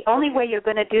 And the only way you're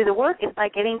going to do the work is by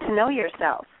getting to know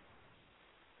yourself.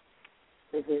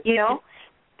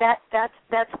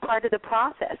 That's part of the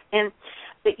process. And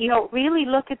really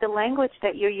look at the language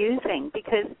that you're using,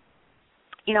 because,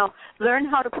 learn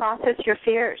how to process your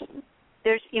fears.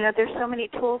 There's so many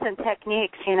tools and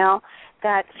techniques,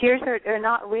 that fears are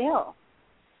not real.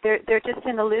 They're just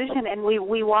an illusion, and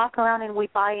we walk around and we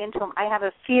buy into them. I have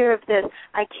a fear of this.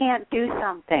 I can't do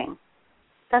something.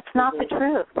 That's not the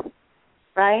truth,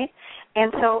 right?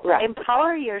 And so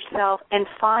empower yourself and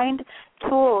find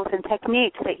tools and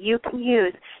techniques that you can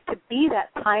use to be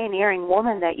that pioneering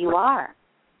woman that you are.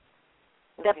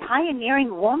 The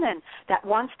pioneering woman that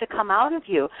wants to come out of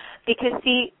you, because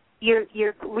you're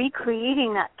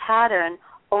recreating that pattern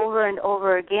over and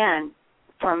over again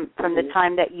from the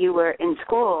time that you were in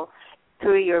school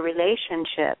through your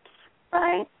relationships,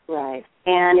 right? Right.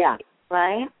 And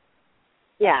right?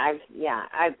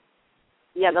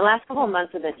 The last couple of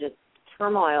months have been just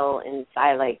turmoil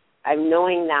inside. I'm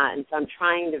knowing that, and so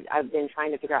I've been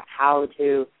trying to figure out how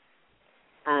to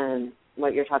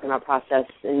what you're talking about, process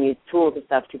and use tools and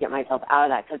stuff to get myself out of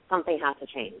that, because something has to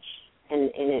change,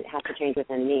 and it has to change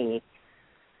within me.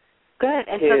 Good.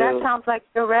 And so that sounds like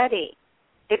you're ready.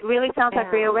 It really sounds like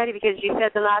you're ready, because you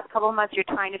said the last couple of months you're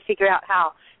trying to figure out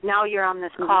how. Now you're on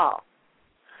this call.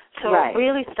 So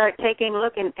really start taking a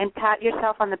look and pat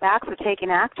yourself on the back for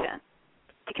taking action,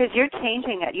 because you're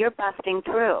changing it. You're busting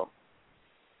through.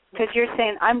 Because you're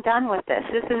saying, I'm done with this.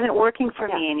 This isn't working for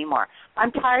me anymore.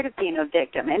 I'm tired of being a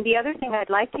victim. And the other thing I'd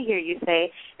like to hear you say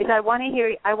is I want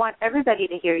everybody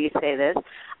to hear you say this.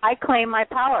 I claim my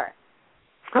power.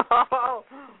 I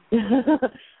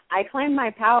claim my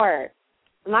power.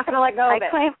 I'm not going to let go of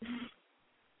it.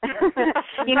 Because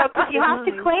you have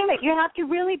to claim it. You have to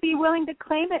really be willing to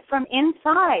claim it from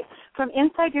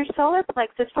inside your solar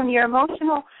plexus, from your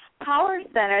emotional power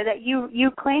center, that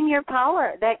you claim your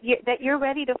power, that you're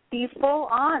ready to be full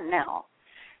on now,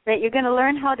 that you're going to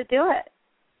learn how to do it.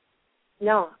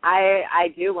 No,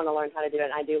 I do want to learn how to do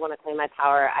it. I do want to claim my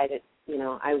power. I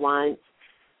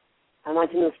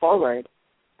want to move forward.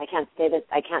 I can't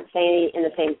stay in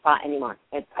the same spot anymore.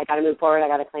 I got to move forward. I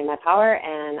got to claim my power,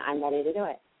 and I'm ready to do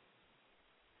it.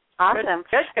 Awesome.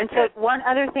 Good. And so one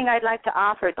other thing I'd like to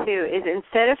offer too is,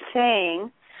 instead of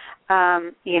saying,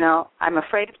 I'm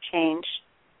afraid of change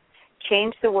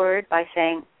the word by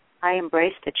saying, I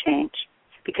embrace the change.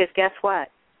 Because guess what?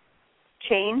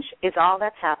 Change is all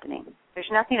that's happening.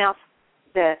 There's nothing else.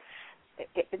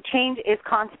 Change is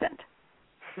constant.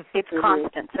 It's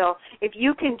constant. So if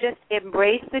you can just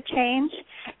embrace the change,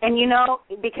 and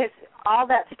because all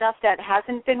that stuff that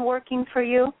hasn't been working for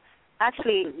you,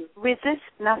 actually resist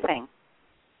nothing.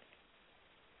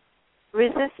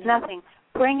 Resist nothing.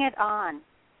 Bring it on,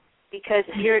 because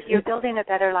you're building a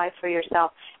better life for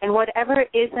yourself. And whatever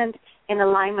isn't in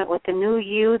alignment with the new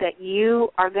you that you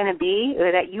are going to be,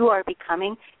 or that you are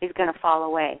becoming, is going to fall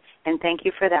away. And thank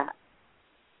you for that.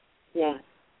 Yeah.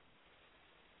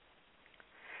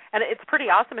 And it's pretty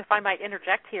awesome, if I might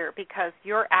interject here, because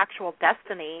your actual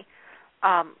destiny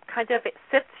kind of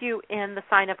sits you in the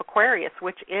sign of Aquarius,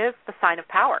 which is the sign of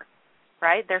power,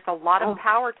 right? There's a lot of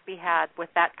power to be had with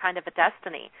that kind of a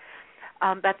destiny.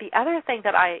 But the other thing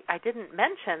that I didn't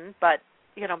mention, but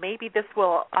maybe this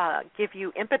will give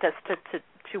you impetus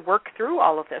to work through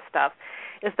all of this stuff,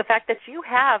 is the fact that you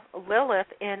have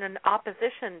Lilith in an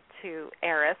opposition to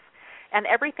Eris. And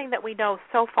everything that we know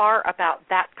so far about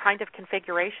that kind of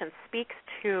configuration speaks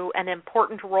to an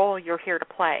important role you're here to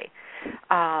play.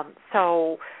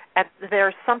 So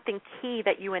there's something key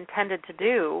that you intended to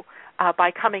do by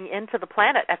coming into the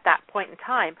planet at that point in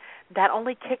time that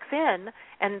only kicks in,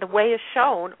 and the way is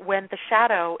shown when the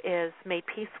shadow is made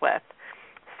peace with.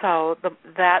 So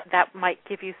that might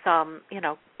give you some,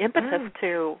 impetus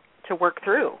to work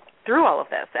through all of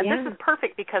this. And this is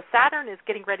perfect because Saturn is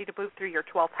getting ready to move through your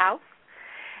 12th house.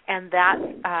 And that,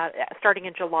 starting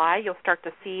in July, you'll start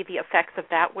to see the effects of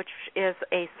that, which is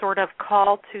a sort of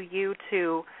call to you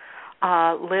to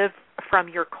live from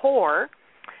your core.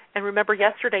 And remember,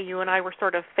 yesterday you and I were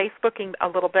sort of Facebooking a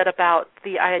little bit about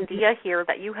the idea here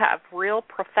that you have real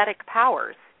prophetic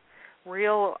powers,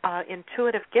 real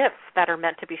intuitive gifts that are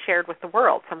meant to be shared with the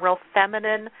world, some real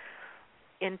feminine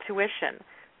intuition.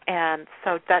 And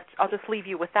so I'll just leave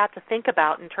you with that to think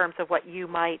about in terms of what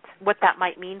that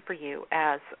might mean for you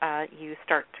as you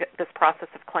start this process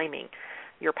of claiming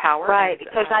your power. Right,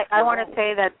 because I want to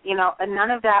say that, none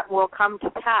of that will come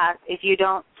to pass if you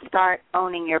don't start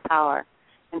owning your power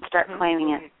and start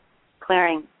claiming it,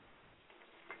 clearing.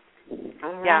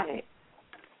 All right. Yeah.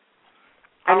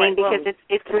 I mean, because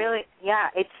it's really,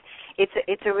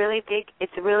 it's a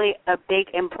really a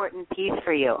big important piece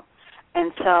for you,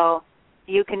 and so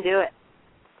you can do it.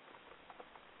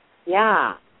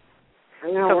 Yeah.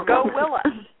 I know. So go, Willa.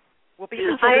 We'll be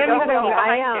sure to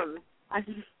I am.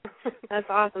 That's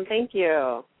awesome. Thank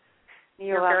you.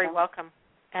 You're very welcome.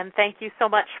 And thank you so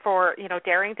much for,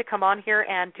 daring to come on here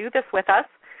and do this with us.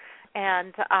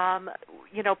 And,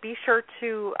 be sure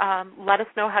to let us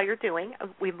know how you're doing.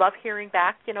 We love hearing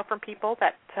back, from people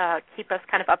that keep us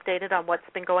kind of updated on what's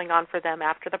been going on for them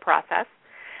after the process.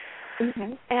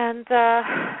 Okay. And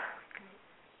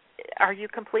are you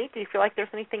complete? Do you feel like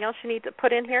there's anything else you need to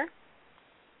put in here?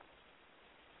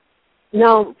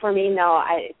 No, for me, no.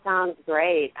 It sounds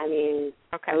great. I mean,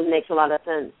 It makes a lot of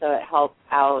sense. So it helped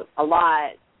out a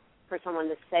lot for someone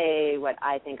to say what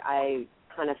I think I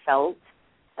kind of felt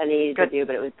I needed to do,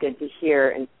 but it was good to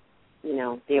hear and,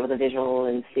 be able to visual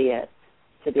and see it,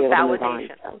 to be able to move on.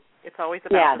 So. It's always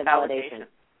about the validation.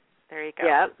 There you go.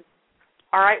 Yep.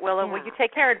 All right, Willa, well, you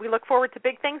take care, and we look forward to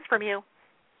big things from you.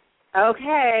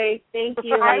 Okay. Thank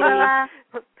you. Bye, Willa.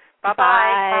 Bye-bye.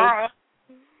 Bye.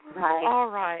 Bye. All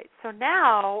right. So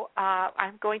now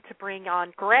I'm going to bring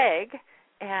on Greg,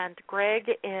 and Greg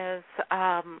is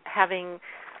having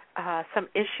some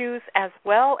issues as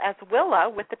well as Willa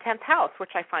with the 10th house,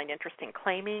 which I find interesting,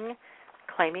 claiming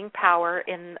power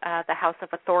in the house of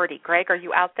authority. Greg, are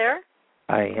you out there?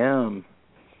 I am.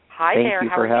 Hi Thank there. you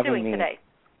How for are you having doing me. today?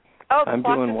 Oh, the I'm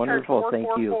clock doing just wonderful. turned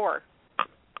 444. Thank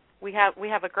you. We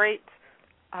have a great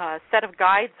set of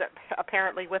guides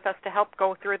apparently with us to help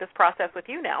go through this process with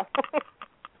you now.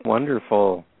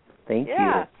 Wonderful. Thank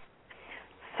you.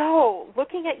 So,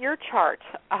 looking at your chart,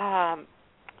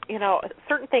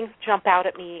 certain things jump out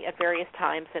at me at various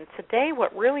times, and today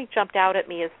what really jumped out at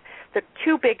me is the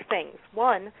two big things.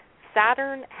 One,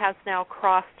 Saturn has now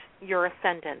crossed your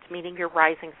ascendant, meaning your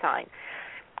rising sign.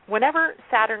 Whenever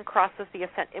Saturn crosses the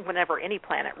ascendant, whenever any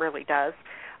planet really does,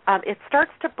 it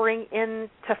starts to bring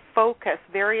into focus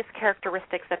various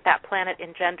characteristics that planet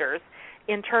engenders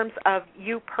in terms of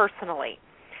you personally.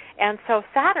 And so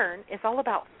Saturn is all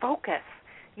about focus,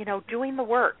 doing the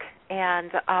work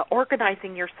and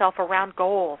organizing yourself around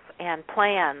goals and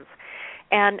plans.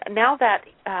 And now that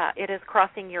it is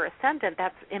crossing your ascendant,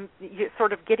 that's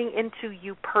sort of getting into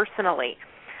you personally.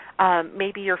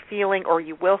 Maybe you're feeling, or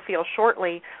you will feel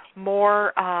shortly,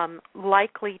 more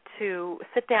likely to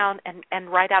sit down and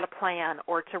write out a plan,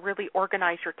 or to really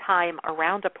organize your time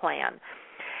around a plan.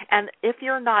 And if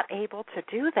you're not able to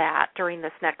do that during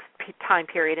this next time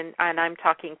period, and I'm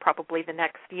talking probably the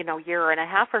next year and a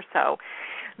half or so,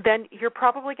 then you're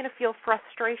probably going to feel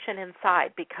frustration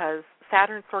inside, because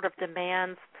Saturn sort of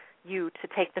demands you to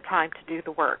take the time to do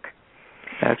the work.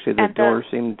 Actually, the door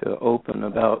seemed to open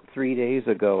about 3 days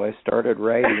ago. I started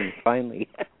writing finally.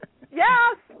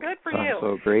 Yes, good for you. I'm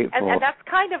so grateful. And that's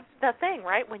kind of the thing,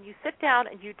 right? When you sit down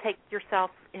and you take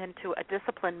yourself into a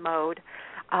discipline mode,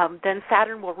 then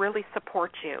Saturn will really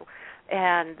support you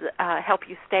and help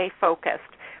you stay focused.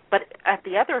 But at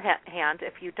the other hand,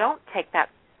 if you don't take that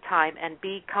time and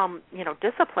become,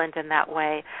 disciplined in that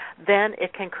way, then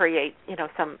it can create,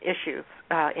 some issues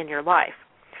in your life.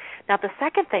 Now, the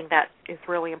second thing that is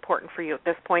really important for you at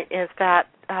this point is that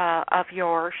of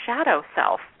your shadow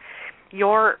self.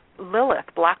 Your Lilith,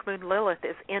 Black Moon Lilith,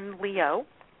 is in Leo.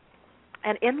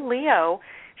 And in Leo,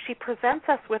 she presents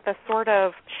us with a sort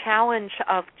of challenge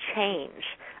of change,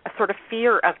 a sort of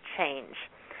fear of change.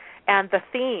 And the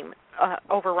theme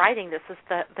overriding this is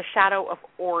the shadow of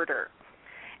order.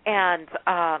 And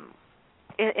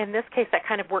in this case, that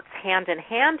kind of works hand in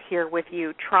hand here with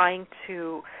you trying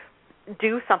to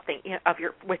do something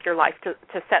with your life, to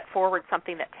set forward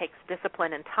something that takes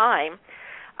discipline and time,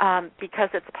 because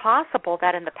it's possible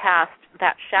that in the past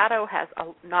that shadow has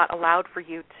not allowed for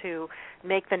you to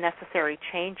make the necessary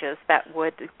changes that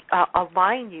would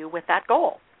align you with that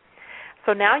goal.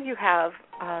 So now you have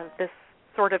this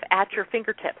sort of at your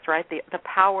fingertips, right, the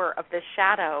power of this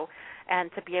shadow,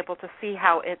 and to be able to see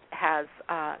how it has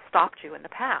stopped you in the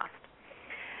past.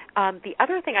 The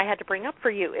other thing I had to bring up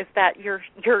for you is that your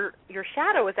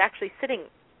shadow is actually sitting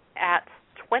at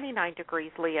 29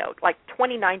 degrees Leo, like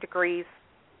 29 degrees,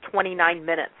 29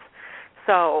 minutes.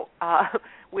 So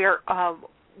we're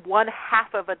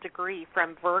 1/2 of a degree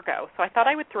from Virgo. So I thought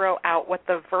I would throw out what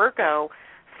the Virgo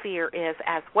fear is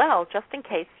as well, just in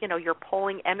case, you're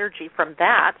pulling energy from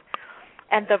that.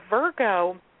 And the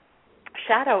Virgo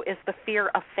shadow is the fear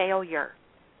of failure,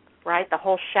 right? The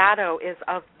whole shadow is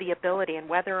of the ability and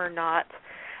whether or not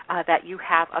that you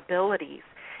have abilities.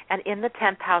 And in the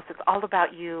 10th house, it's all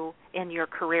about you in your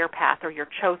career path or your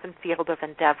chosen field of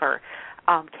endeavor.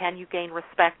 Can you gain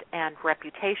respect and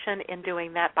reputation in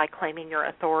doing that by claiming your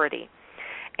authority?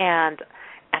 And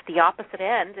at the opposite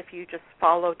end, if you just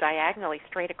follow diagonally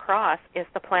straight across, is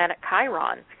the planet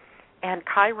Chiron. And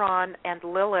Chiron and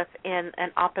Lilith in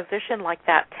an opposition like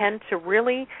that tend to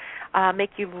really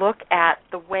make you look at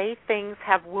the way things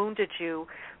have wounded you,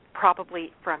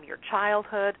 probably from your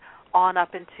childhood on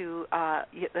up into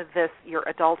your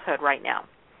adulthood right now.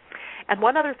 And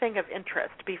one other thing of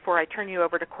interest before I turn you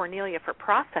over to Kornelia for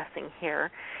processing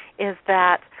here is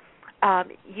that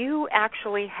you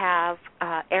actually have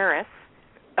Eris,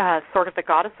 sort of the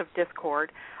goddess of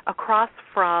discord, across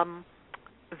from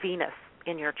Venus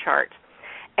in your chart.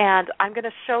 And I'm going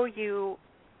to show you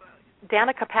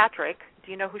Danica Patrick.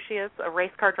 Do you know who she is? A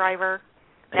race car driver?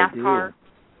 NASCAR?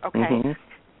 I do. Okay. Mm-hmm.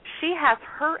 She has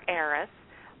her Eris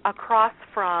across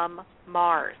from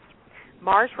Mars.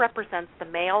 Mars represents the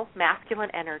male, masculine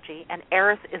energy, and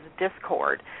Eris is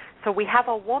discord. So we have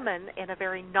a woman in a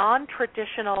very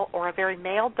non-traditional or a very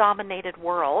male-dominated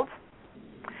world.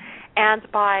 And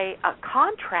by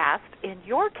contrast, in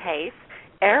your case,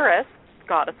 Eris,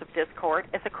 goddess of discord,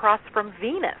 is across from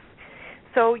Venus.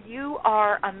 So you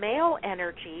are a male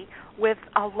energy with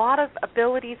a lot of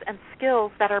abilities and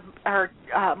skills that are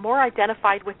more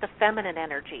identified with the feminine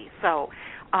energy. So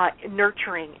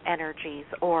nurturing energies,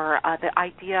 or the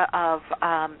idea of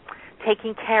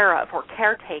taking care of or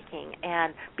caretaking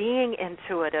and being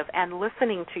intuitive and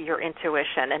listening to your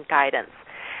intuition and guidance.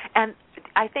 And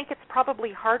I think it's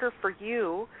probably harder for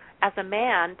you as a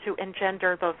man to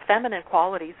engender those feminine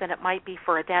qualities than it might be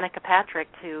for a Danica Patrick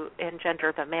to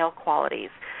engender the male qualities.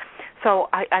 So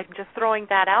I'm just throwing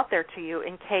that out there to you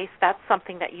in case that's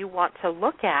something that you want to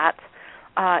look at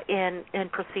in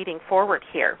proceeding forward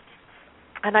here.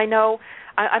 And I know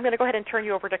I'm going to go ahead and turn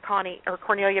you over to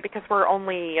Kornelia because we're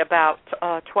only about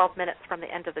 12 minutes from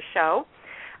the end of the show.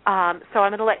 So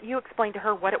I'm going to let you explain to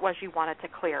her what it was you wanted to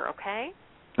clear, okay?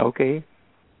 Okay.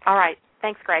 All right.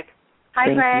 Thanks, Greg. Hi,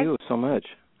 Thank Greg. you so much.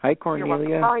 Hi,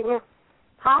 Kornelia. How are you?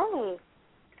 Hi.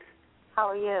 How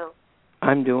are you?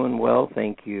 I'm doing well,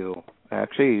 thank you.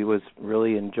 Actually, I was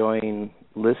really enjoying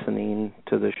listening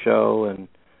to the show and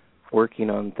working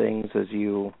on things as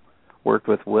you worked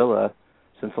with Willa,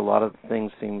 since a lot of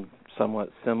things seem somewhat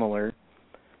similar.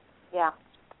 Yeah.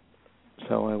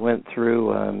 So I went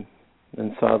through and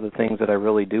saw the things that I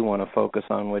really do want to focus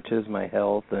on, which is my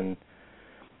health and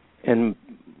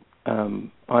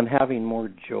on having more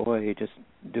joy, just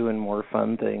doing more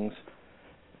fun things,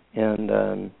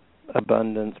 and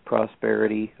abundance,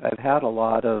 prosperity. I've had a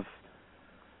lot of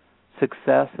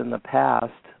success in the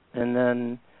past, and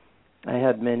then I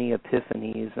had many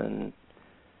epiphanies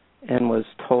and was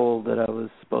told that I was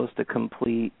supposed to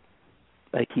complete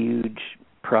a huge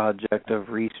project of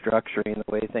restructuring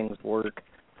the way things work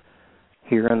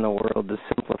here in the world to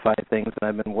simplify things, and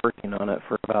I've been working on it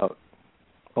for about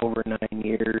over 9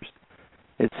 years.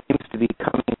 It seems to be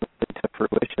coming to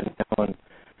fruition now, and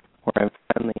where I'm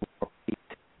finally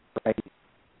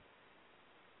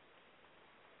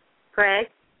right.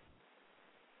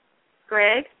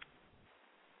 Greg?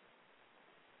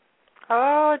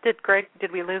 Oh,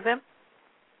 did we lose him?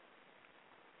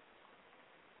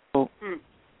 Oh.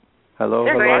 Hello,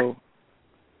 There, hello. Greg.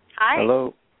 Hi.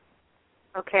 Hello.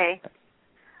 Okay.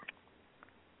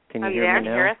 Can you Are you hear there? me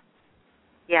now? Hear us?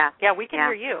 Yeah. Yeah, we can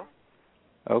hear you.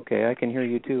 Okay, I can hear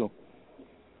you too.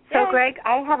 So, Greg,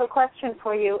 I have a question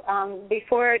for you.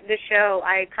 Before the show,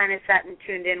 I kind of sat and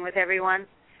tuned in with everyone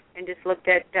and just looked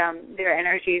at their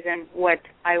energies and what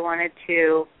I wanted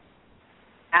to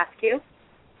ask you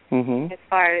as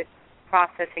far as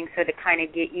processing, so to kind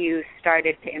of get you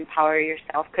started to empower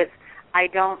yourself, because I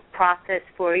don't process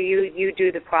for you. You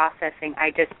do the processing.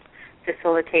 I just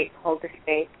facilitate, hold the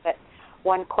space. But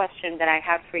one question that I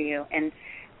have for you, and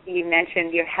you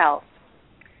mentioned your health.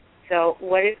 So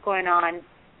what is going on?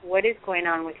 What is going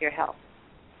on with your health?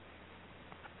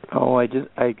 Oh, I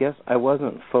guess I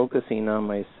wasn't focusing on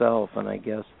myself, and I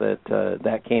guess that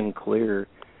that came clear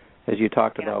as you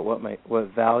talked about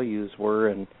what values were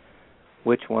and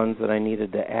which ones that I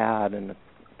needed to add, and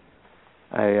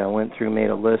I went through, made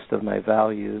a list of my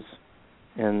values,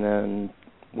 and then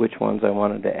which ones I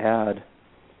wanted to add,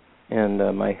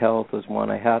 and my health is one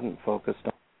I hadn't focused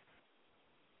on.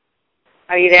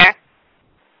 Are you there?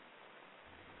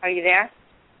 Are you there?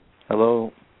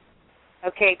 Hello?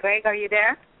 Okay, Greg, are you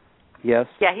there? Yes?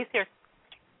 Yeah, he's here.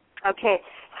 Okay,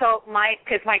 so my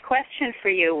question for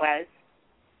you was,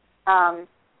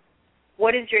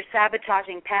 what is your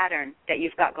sabotaging pattern that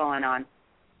you've got going on?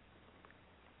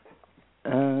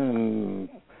 And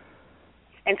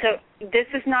so this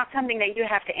is not something that you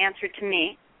have to answer to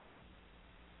me,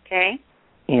 okay?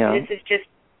 Yeah. This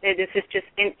is just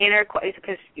an inner,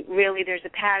 because really there's a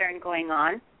pattern going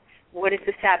on. What is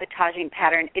the sabotaging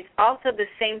pattern? It's also the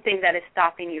same thing that is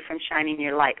stopping you from shining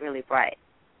your light really bright.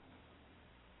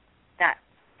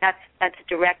 That's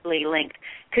directly linked,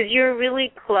 because you're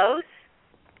really close.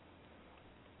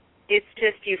 It's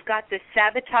just you've got this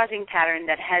sabotaging pattern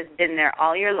that has been there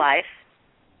all your life,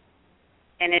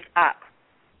 and it's up.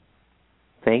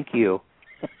 Thank you.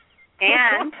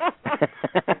 And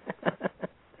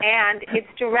it's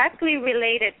directly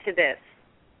related to this.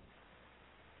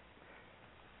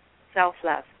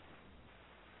 Self-love.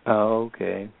 Oh,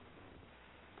 okay.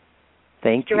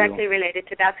 Thank you. Directly related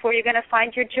to that's where you're going to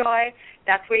find your joy.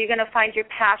 That's where you're going to find your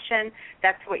passion.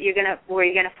 That's where you're going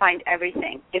to find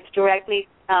everything. It's directly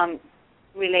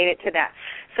related to that.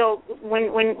 So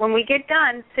when we get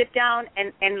done, sit down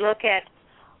and look at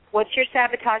what's your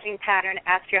sabotaging pattern.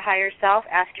 Ask your higher self.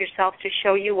 Ask yourself to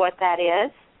show you what that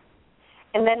is,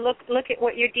 and then look at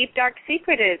what your deep dark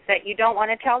secret is that you don't want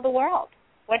to tell the world.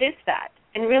 What is that?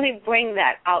 And really bring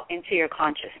that out into your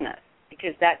consciousness,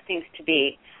 because that seems to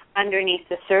be underneath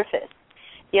the surface.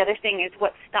 The other thing is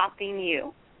what's stopping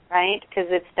you, right? Because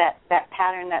it's that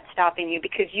pattern that's stopping you,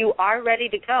 because you are ready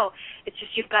to go. It's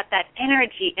just you've got that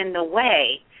energy in the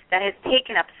way that has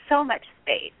taken up so much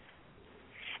space.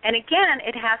 And again,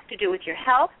 it has to do with your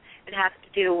health. It has to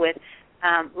do with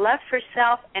love for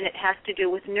self, and it has to do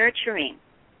with nurturing.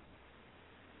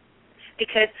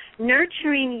 Because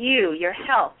nurturing you, your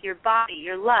health, your body,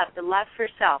 your love, the love for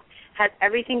self, has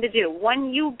everything to do.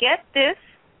 When you get this,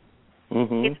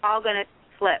 it's all going to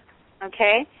flip,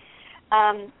 okay?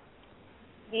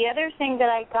 The other thing that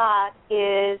I got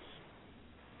is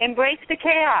embrace the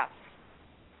chaos.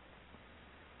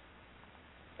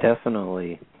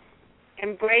 Definitely.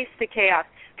 Embrace the chaos,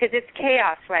 because it's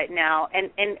chaos right now, and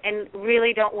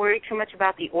really don't worry too much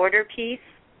about the order piece,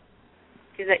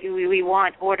 because we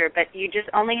want order, but you just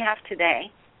only have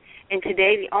today, and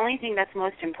today the only thing that's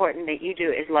most important that you do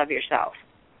is love yourself.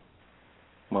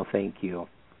 Well, thank you.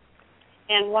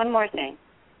 And one more thing.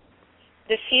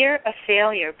 The fear of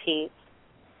failure piece,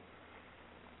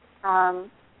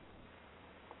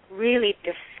 really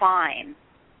define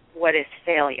what is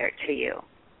failure to you,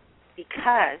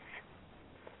 because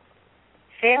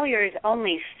failure is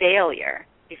only failure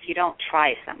if you don't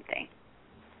try something,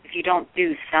 if you don't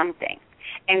do something.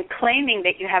 And claiming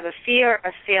that you have a fear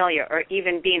of failure or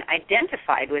even being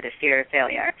identified with a fear of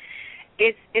failure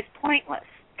is pointless,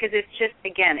 because it's just,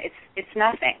 again, it's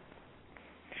nothing.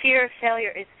 Fear of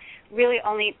failure is really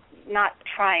only not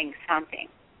trying something.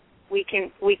 We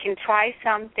can try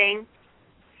something,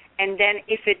 and then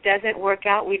if it doesn't work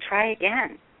out, we try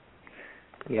again.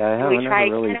 Yeah, I haven't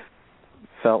ever really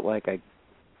felt like I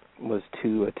was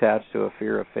too attached to a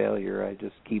fear of failure. I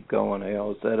just keep going. I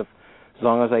always said, as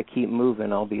long as I keep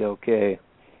moving, I'll be okay.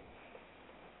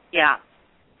 Yeah.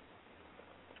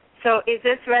 So is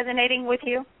this resonating with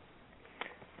you?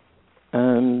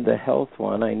 The health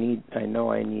one, I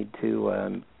know I need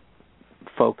to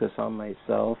focus on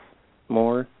myself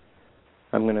more.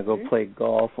 I'm going to go play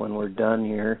golf when we're done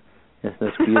here. It's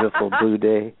this beautiful blue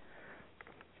day.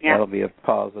 Yeah. That'll be a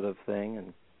positive thing.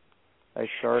 And I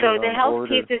started So the health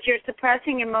piece is you're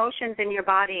suppressing emotions in your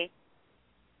body.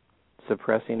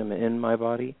 Suppressing them in my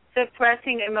body?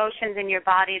 Suppressing emotions in your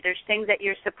body. There's things that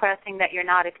you're suppressing that you're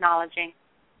not acknowledging.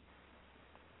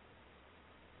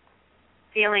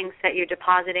 Feelings that you're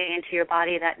depositing into your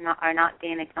body that are not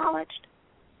being acknowledged.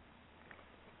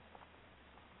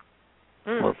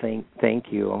 Well,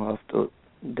 thank you. I'll have to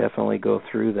definitely go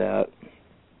through that.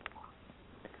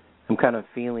 I'm kind of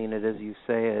feeling it as you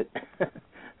say it.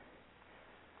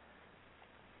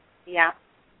 Yeah.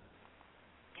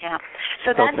 Yeah.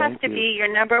 So that has to be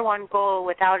your number one goal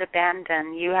without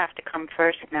abandon. You have to come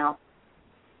first now.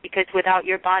 Because without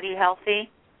your body healthy,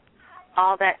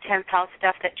 all that 10th house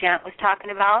stuff that Janet was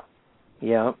talking about.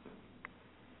 Yeah.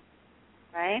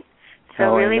 Right?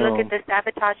 So really look at the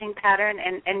sabotaging pattern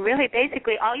and really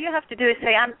basically all you have to do is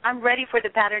say, I'm ready for the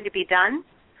pattern to be done.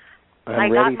 I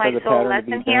got my soul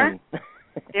lesson here.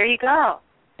 There you go.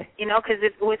 You know, because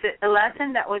it was a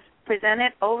lesson that was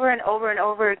presented over and over and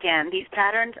over again. These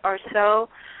patterns are so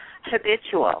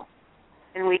habitual.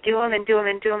 And we do them and do them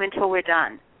and do them until we're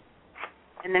done.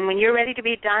 And then when you're ready to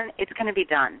be done, it's going to be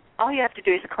done. All you have to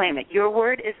do is claim it. Your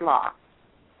word is law.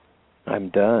 I'm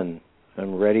done.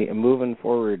 I'm ready. I'm moving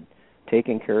forward,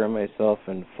 taking care of myself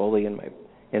and fully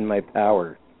in my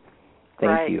power.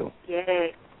 Thank you.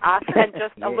 Yay. Awesome. And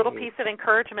just a little piece of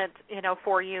encouragement,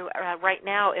 for you right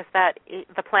now is that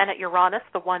the planet Uranus,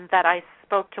 the one that I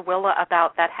spoke to Willa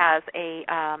about, that has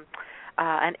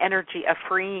an energy of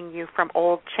freeing you from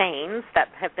old chains that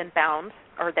have been bound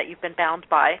or that you've been bound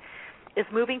by, is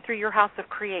moving through your house of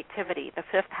creativity, the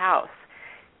 5th house,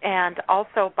 and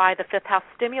also by the 5th house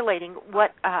stimulating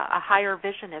what a higher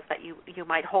vision is that you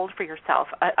might hold for yourself,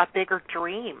 a bigger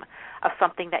dream of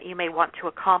something that you may want to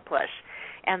accomplish.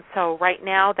 And so right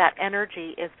now that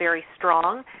energy is very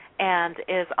strong and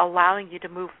is allowing you to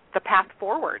move the path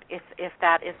forward if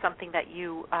that is something that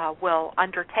you will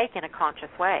undertake in a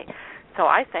conscious way. So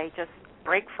I say just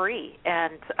break free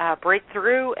and break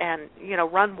through and,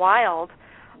 run wild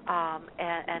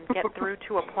and get through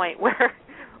to a point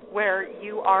where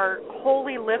you are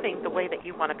wholly living the way that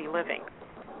you want to be living.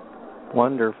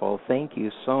 Wonderful. Thank you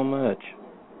so much.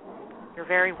 You're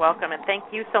very welcome, and thank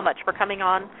you so much for coming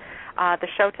on the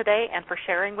show today and for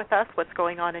sharing with us what's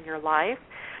going on in your life.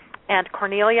 And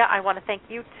Kornelia, I want to thank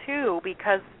you too,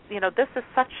 because this is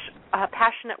such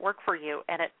passionate work for you,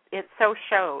 and it so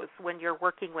shows when you're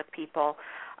working with people,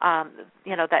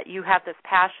 that you have this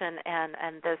passion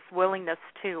and this willingness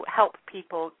to help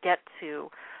people get to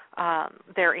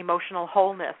their emotional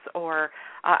wholeness. Or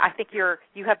I think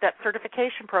you have that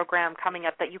certification program coming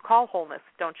up that you call Wholeness,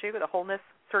 don't you? The Wholeness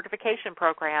Certification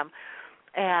Program.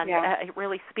 And it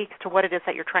really speaks to what it is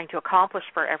that you're trying to accomplish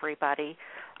for everybody,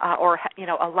 or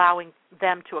allowing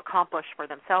them to accomplish for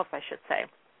themselves, I should say.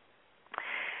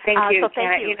 Thank you, so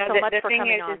thank you so much for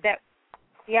coming on. The thing is that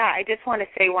I just want to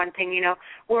say one thing. You know,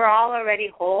 we're all already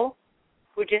whole.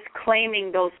 We're just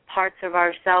claiming those parts of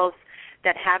ourselves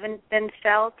that haven't been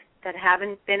felt, that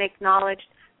haven't been acknowledged,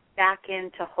 back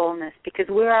into wholeness, because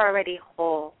we're already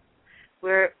whole.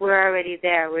 We're already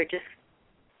there. We're just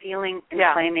feeling and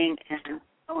claiming and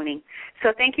owning.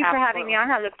 So thank you for having me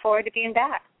on. I look forward to being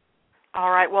back.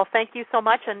 All right. Well, thank you so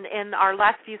much. And in our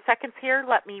last few seconds here,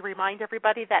 let me remind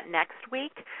everybody that next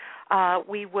week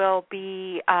we will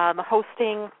be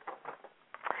hosting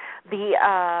the,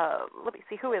 let me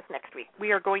see, who is next week?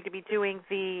 We are going to be doing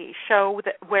the show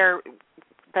where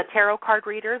the tarot card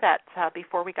reader that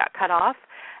before we got cut off.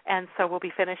 And so we'll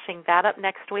be finishing that up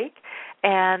next week.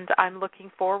 And I'm looking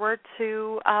forward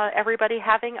to everybody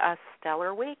having a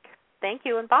stellar week. Thank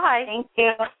you and bye. Thank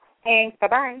you. Thanks.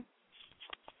 Bye-bye.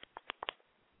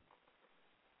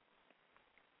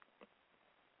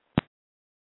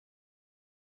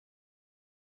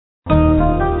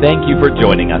 Thank you for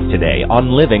joining us today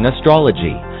on Living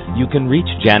Astrology. You can reach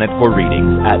Janet for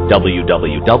readings at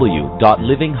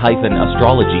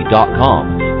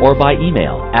www.living-astrology.com or by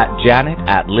email at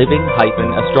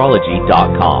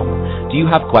janet@living-astrology.com. Do you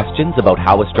have questions about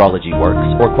how astrology works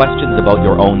or questions about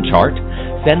your own chart?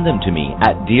 Send them to me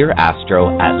at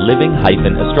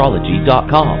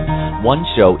dearastro@living-astrology.com. One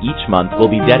show each month will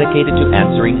be dedicated to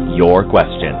answering your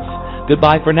questions.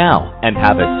 Goodbye for now, and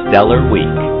have a stellar week.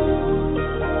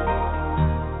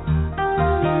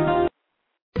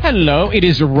 Hello, it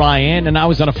is Ryan, and I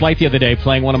was on a flight the other day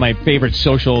playing one of my favorite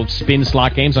social spin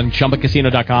slot games on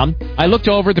ChumbaCasino.com. I looked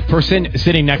over the person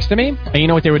sitting next to me, and you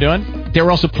know what they were doing? They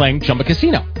were also playing Chumba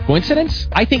Casino. Coincidence?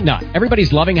 I think not.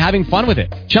 Everybody's loving having fun with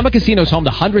it. Chumba Casino is home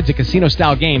to hundreds of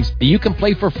casino-style games that you can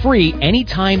play for free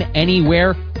anytime,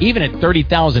 anywhere, even at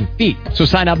 30,000 feet. So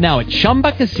sign up now at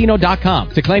ChumbaCasino.com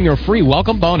to claim your free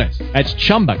welcome bonus. That's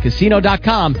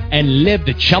ChumbaCasino.com and live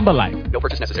the Chumba life. No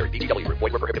purchase necessary. VGW. Void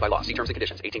where prohibited by law. See terms and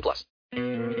conditions. 18+.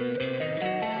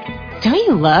 Don't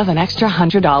you love an extra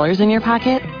 $100 in your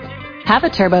pocket? Have a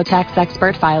TurboTax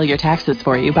expert file your taxes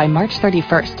for you by March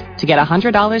 31st to get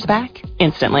 $100 back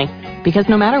instantly. Because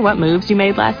no matter what moves you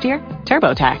made last year,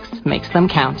 TurboTax makes them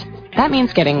count. That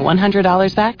means getting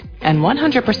 $100 back and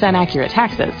 100% accurate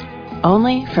taxes,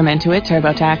 only from Intuit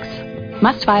TurboTax.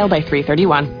 Must file by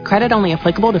 3/31. Credit only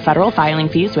applicable to federal filing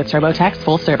fees with TurboTax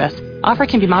full service. Offer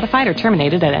can be modified or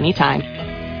terminated at any time.